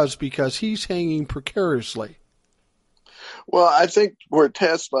he does because he's hanging precariously. Well, I think where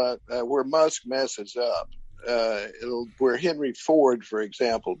Musk messes up, where Henry Ford, for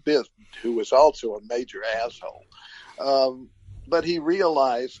example, who was also a major asshole, but he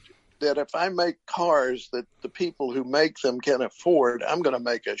realized that if I make cars that the people who make them can afford, I'm going to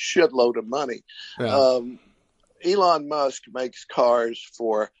make a shitload of money. Yeah. Elon Musk makes cars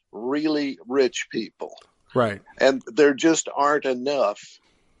for really rich people. Right. And there just aren't enough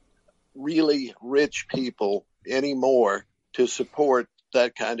really rich people anymore to support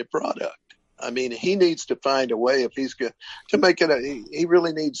that kind of product. I mean, he needs to find a way if he's going to make it. He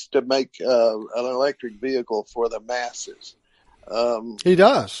really needs to make an electric vehicle for the masses. He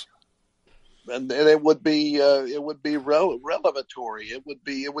does. and it would be revelatory.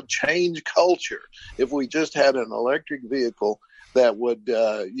 It would change culture if we just had an electric vehicle that would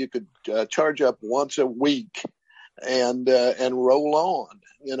you could charge up once a week and roll on.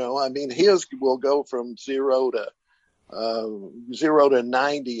 You know, I mean, his will go from 0 to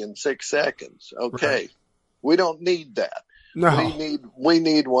 90 in 6 seconds. Okay, right. We don't need that. No, we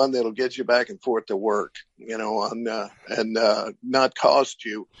need one that'll get you back and forth to work, you know, and not cost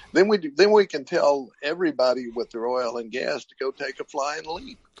you. Then we can tell everybody with their oil and gas to go take a flying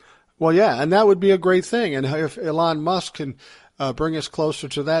leap. Well, yeah, and that would be a great thing. And if Elon Musk can bring us closer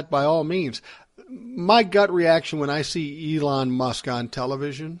to that, by all means. My gut reaction when I see Elon Musk on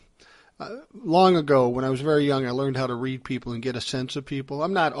television, long ago when I was very young, I learned how to read people and get a sense of people.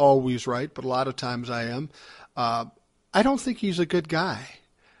 I'm not always right, but a lot of times I am. I don't think he's a good guy.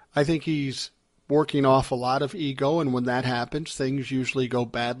 I think he's working off a lot of ego, and when that happens, things usually go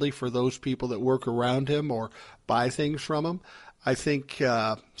badly for those people that work around him or buy things from him. I think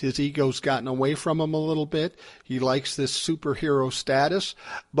his ego's gotten away from him a little bit. He likes this superhero status.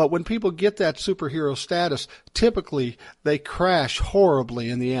 But when people get that superhero status, typically they crash horribly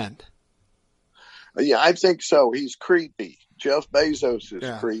in the end. Yeah, I think so. He's creepy. Jeff Bezos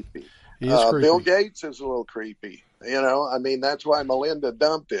is creepy. He is creepy. Bill Gates is a little creepy. You know, I mean, that's why Melinda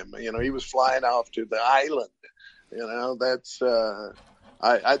dumped him. You know, he was flying off to the island. You know, that's...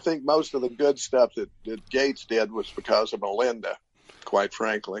 I think most of the good stuff that Gates did was because of Melinda, quite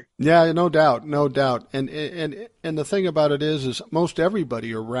frankly. Yeah, no doubt, no doubt. And the thing about it is most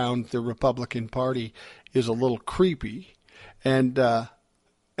everybody around the Republican Party is a little creepy, and the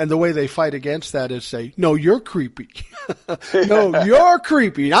way they fight against that is say, "No, you're creepy. No, you're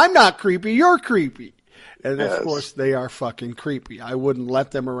creepy. I'm not creepy. You're creepy." And, yes. Of course, they are fucking creepy. I wouldn't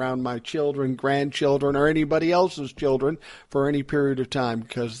let them around my children, grandchildren, or anybody else's children for any period of time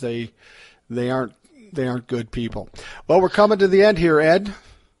because they aren't good people. Well, we're coming to the end here, Ed.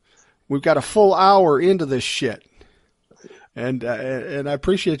 We've got a full hour into this shit. And I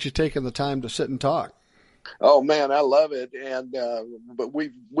appreciate you taking the time to sit and talk. Oh, man, I love it. And but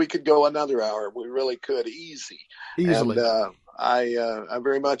we could go another hour. We really could. Easily. And, I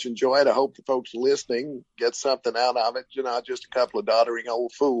very much enjoy it. I hope the folks listening get something out of it. You know, just a couple of doddering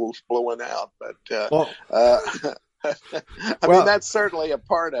old fools blowing out. But I mean, that's certainly a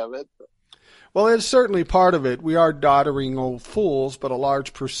part of it. Well, it's certainly part of it. We are doddering old fools, but a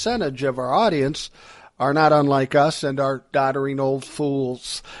large percentage of our audience are not unlike us and are doddering old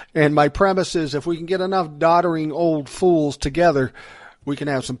fools. And my premise is if we can get enough doddering old fools together, we can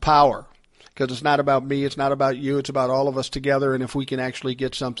have some power. Because it's not about me, it's not about you, it's about all of us together. And if we can actually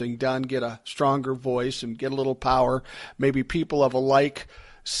get something done, get a stronger voice and get a little power, maybe people of a like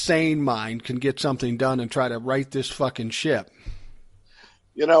sane mind can get something done and try to right this fucking ship.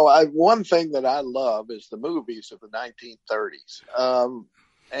 You know, one thing that I love is the movies of the 1930s.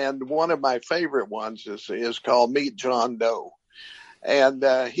 And one of my favorite ones is called Meet John Doe. And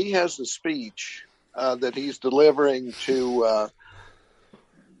he has a speech that he's delivering to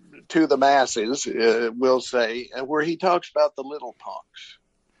the masses, we'll say, where he talks about the little punks.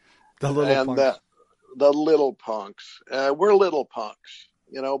 The little punks. We're little punks,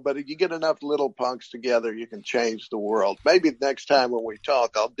 you know, but if you get enough little punks together, you can change the world. Maybe next time when we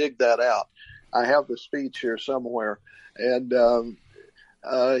talk, I'll dig that out. I have the speech here somewhere. And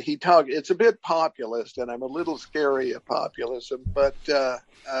it's a bit populist, and I'm a little scary at populism, but I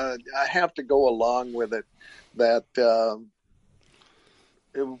have to go along with it that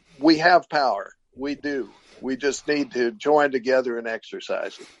we have power. We do. We just need to join together and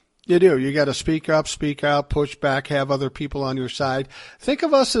exercise it. You do. You got to speak up, speak out, push back, have other people on your side. Think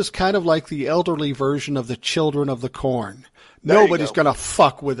of us as kind of like the elderly version of the Children of the Corn. Nobody's going to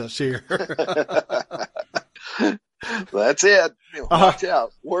fuck with us here. That's it. Watch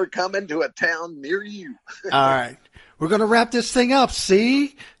out. We're coming to a town near you. All right. We're going to wrap this thing up,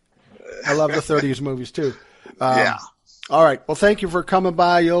 see? I love the 30s movies, too. Yeah. All right. Well, thank you for coming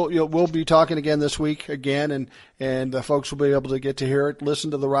by. We'll be talking again this week and the folks will be able to get to hear it.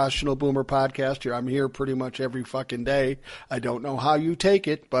 Listen to the Rational Boomer podcast here. I'm here pretty much every fucking day. I don't know how you take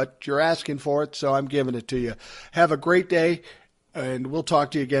it, but you're asking for it, so I'm giving it to you. Have a great day, and we'll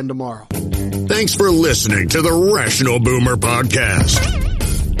talk to you again tomorrow. Thanks for listening to the Rational Boomer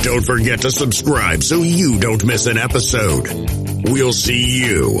podcast. Don't forget to subscribe so you don't miss an episode. We'll see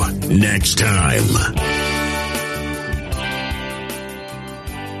you next time.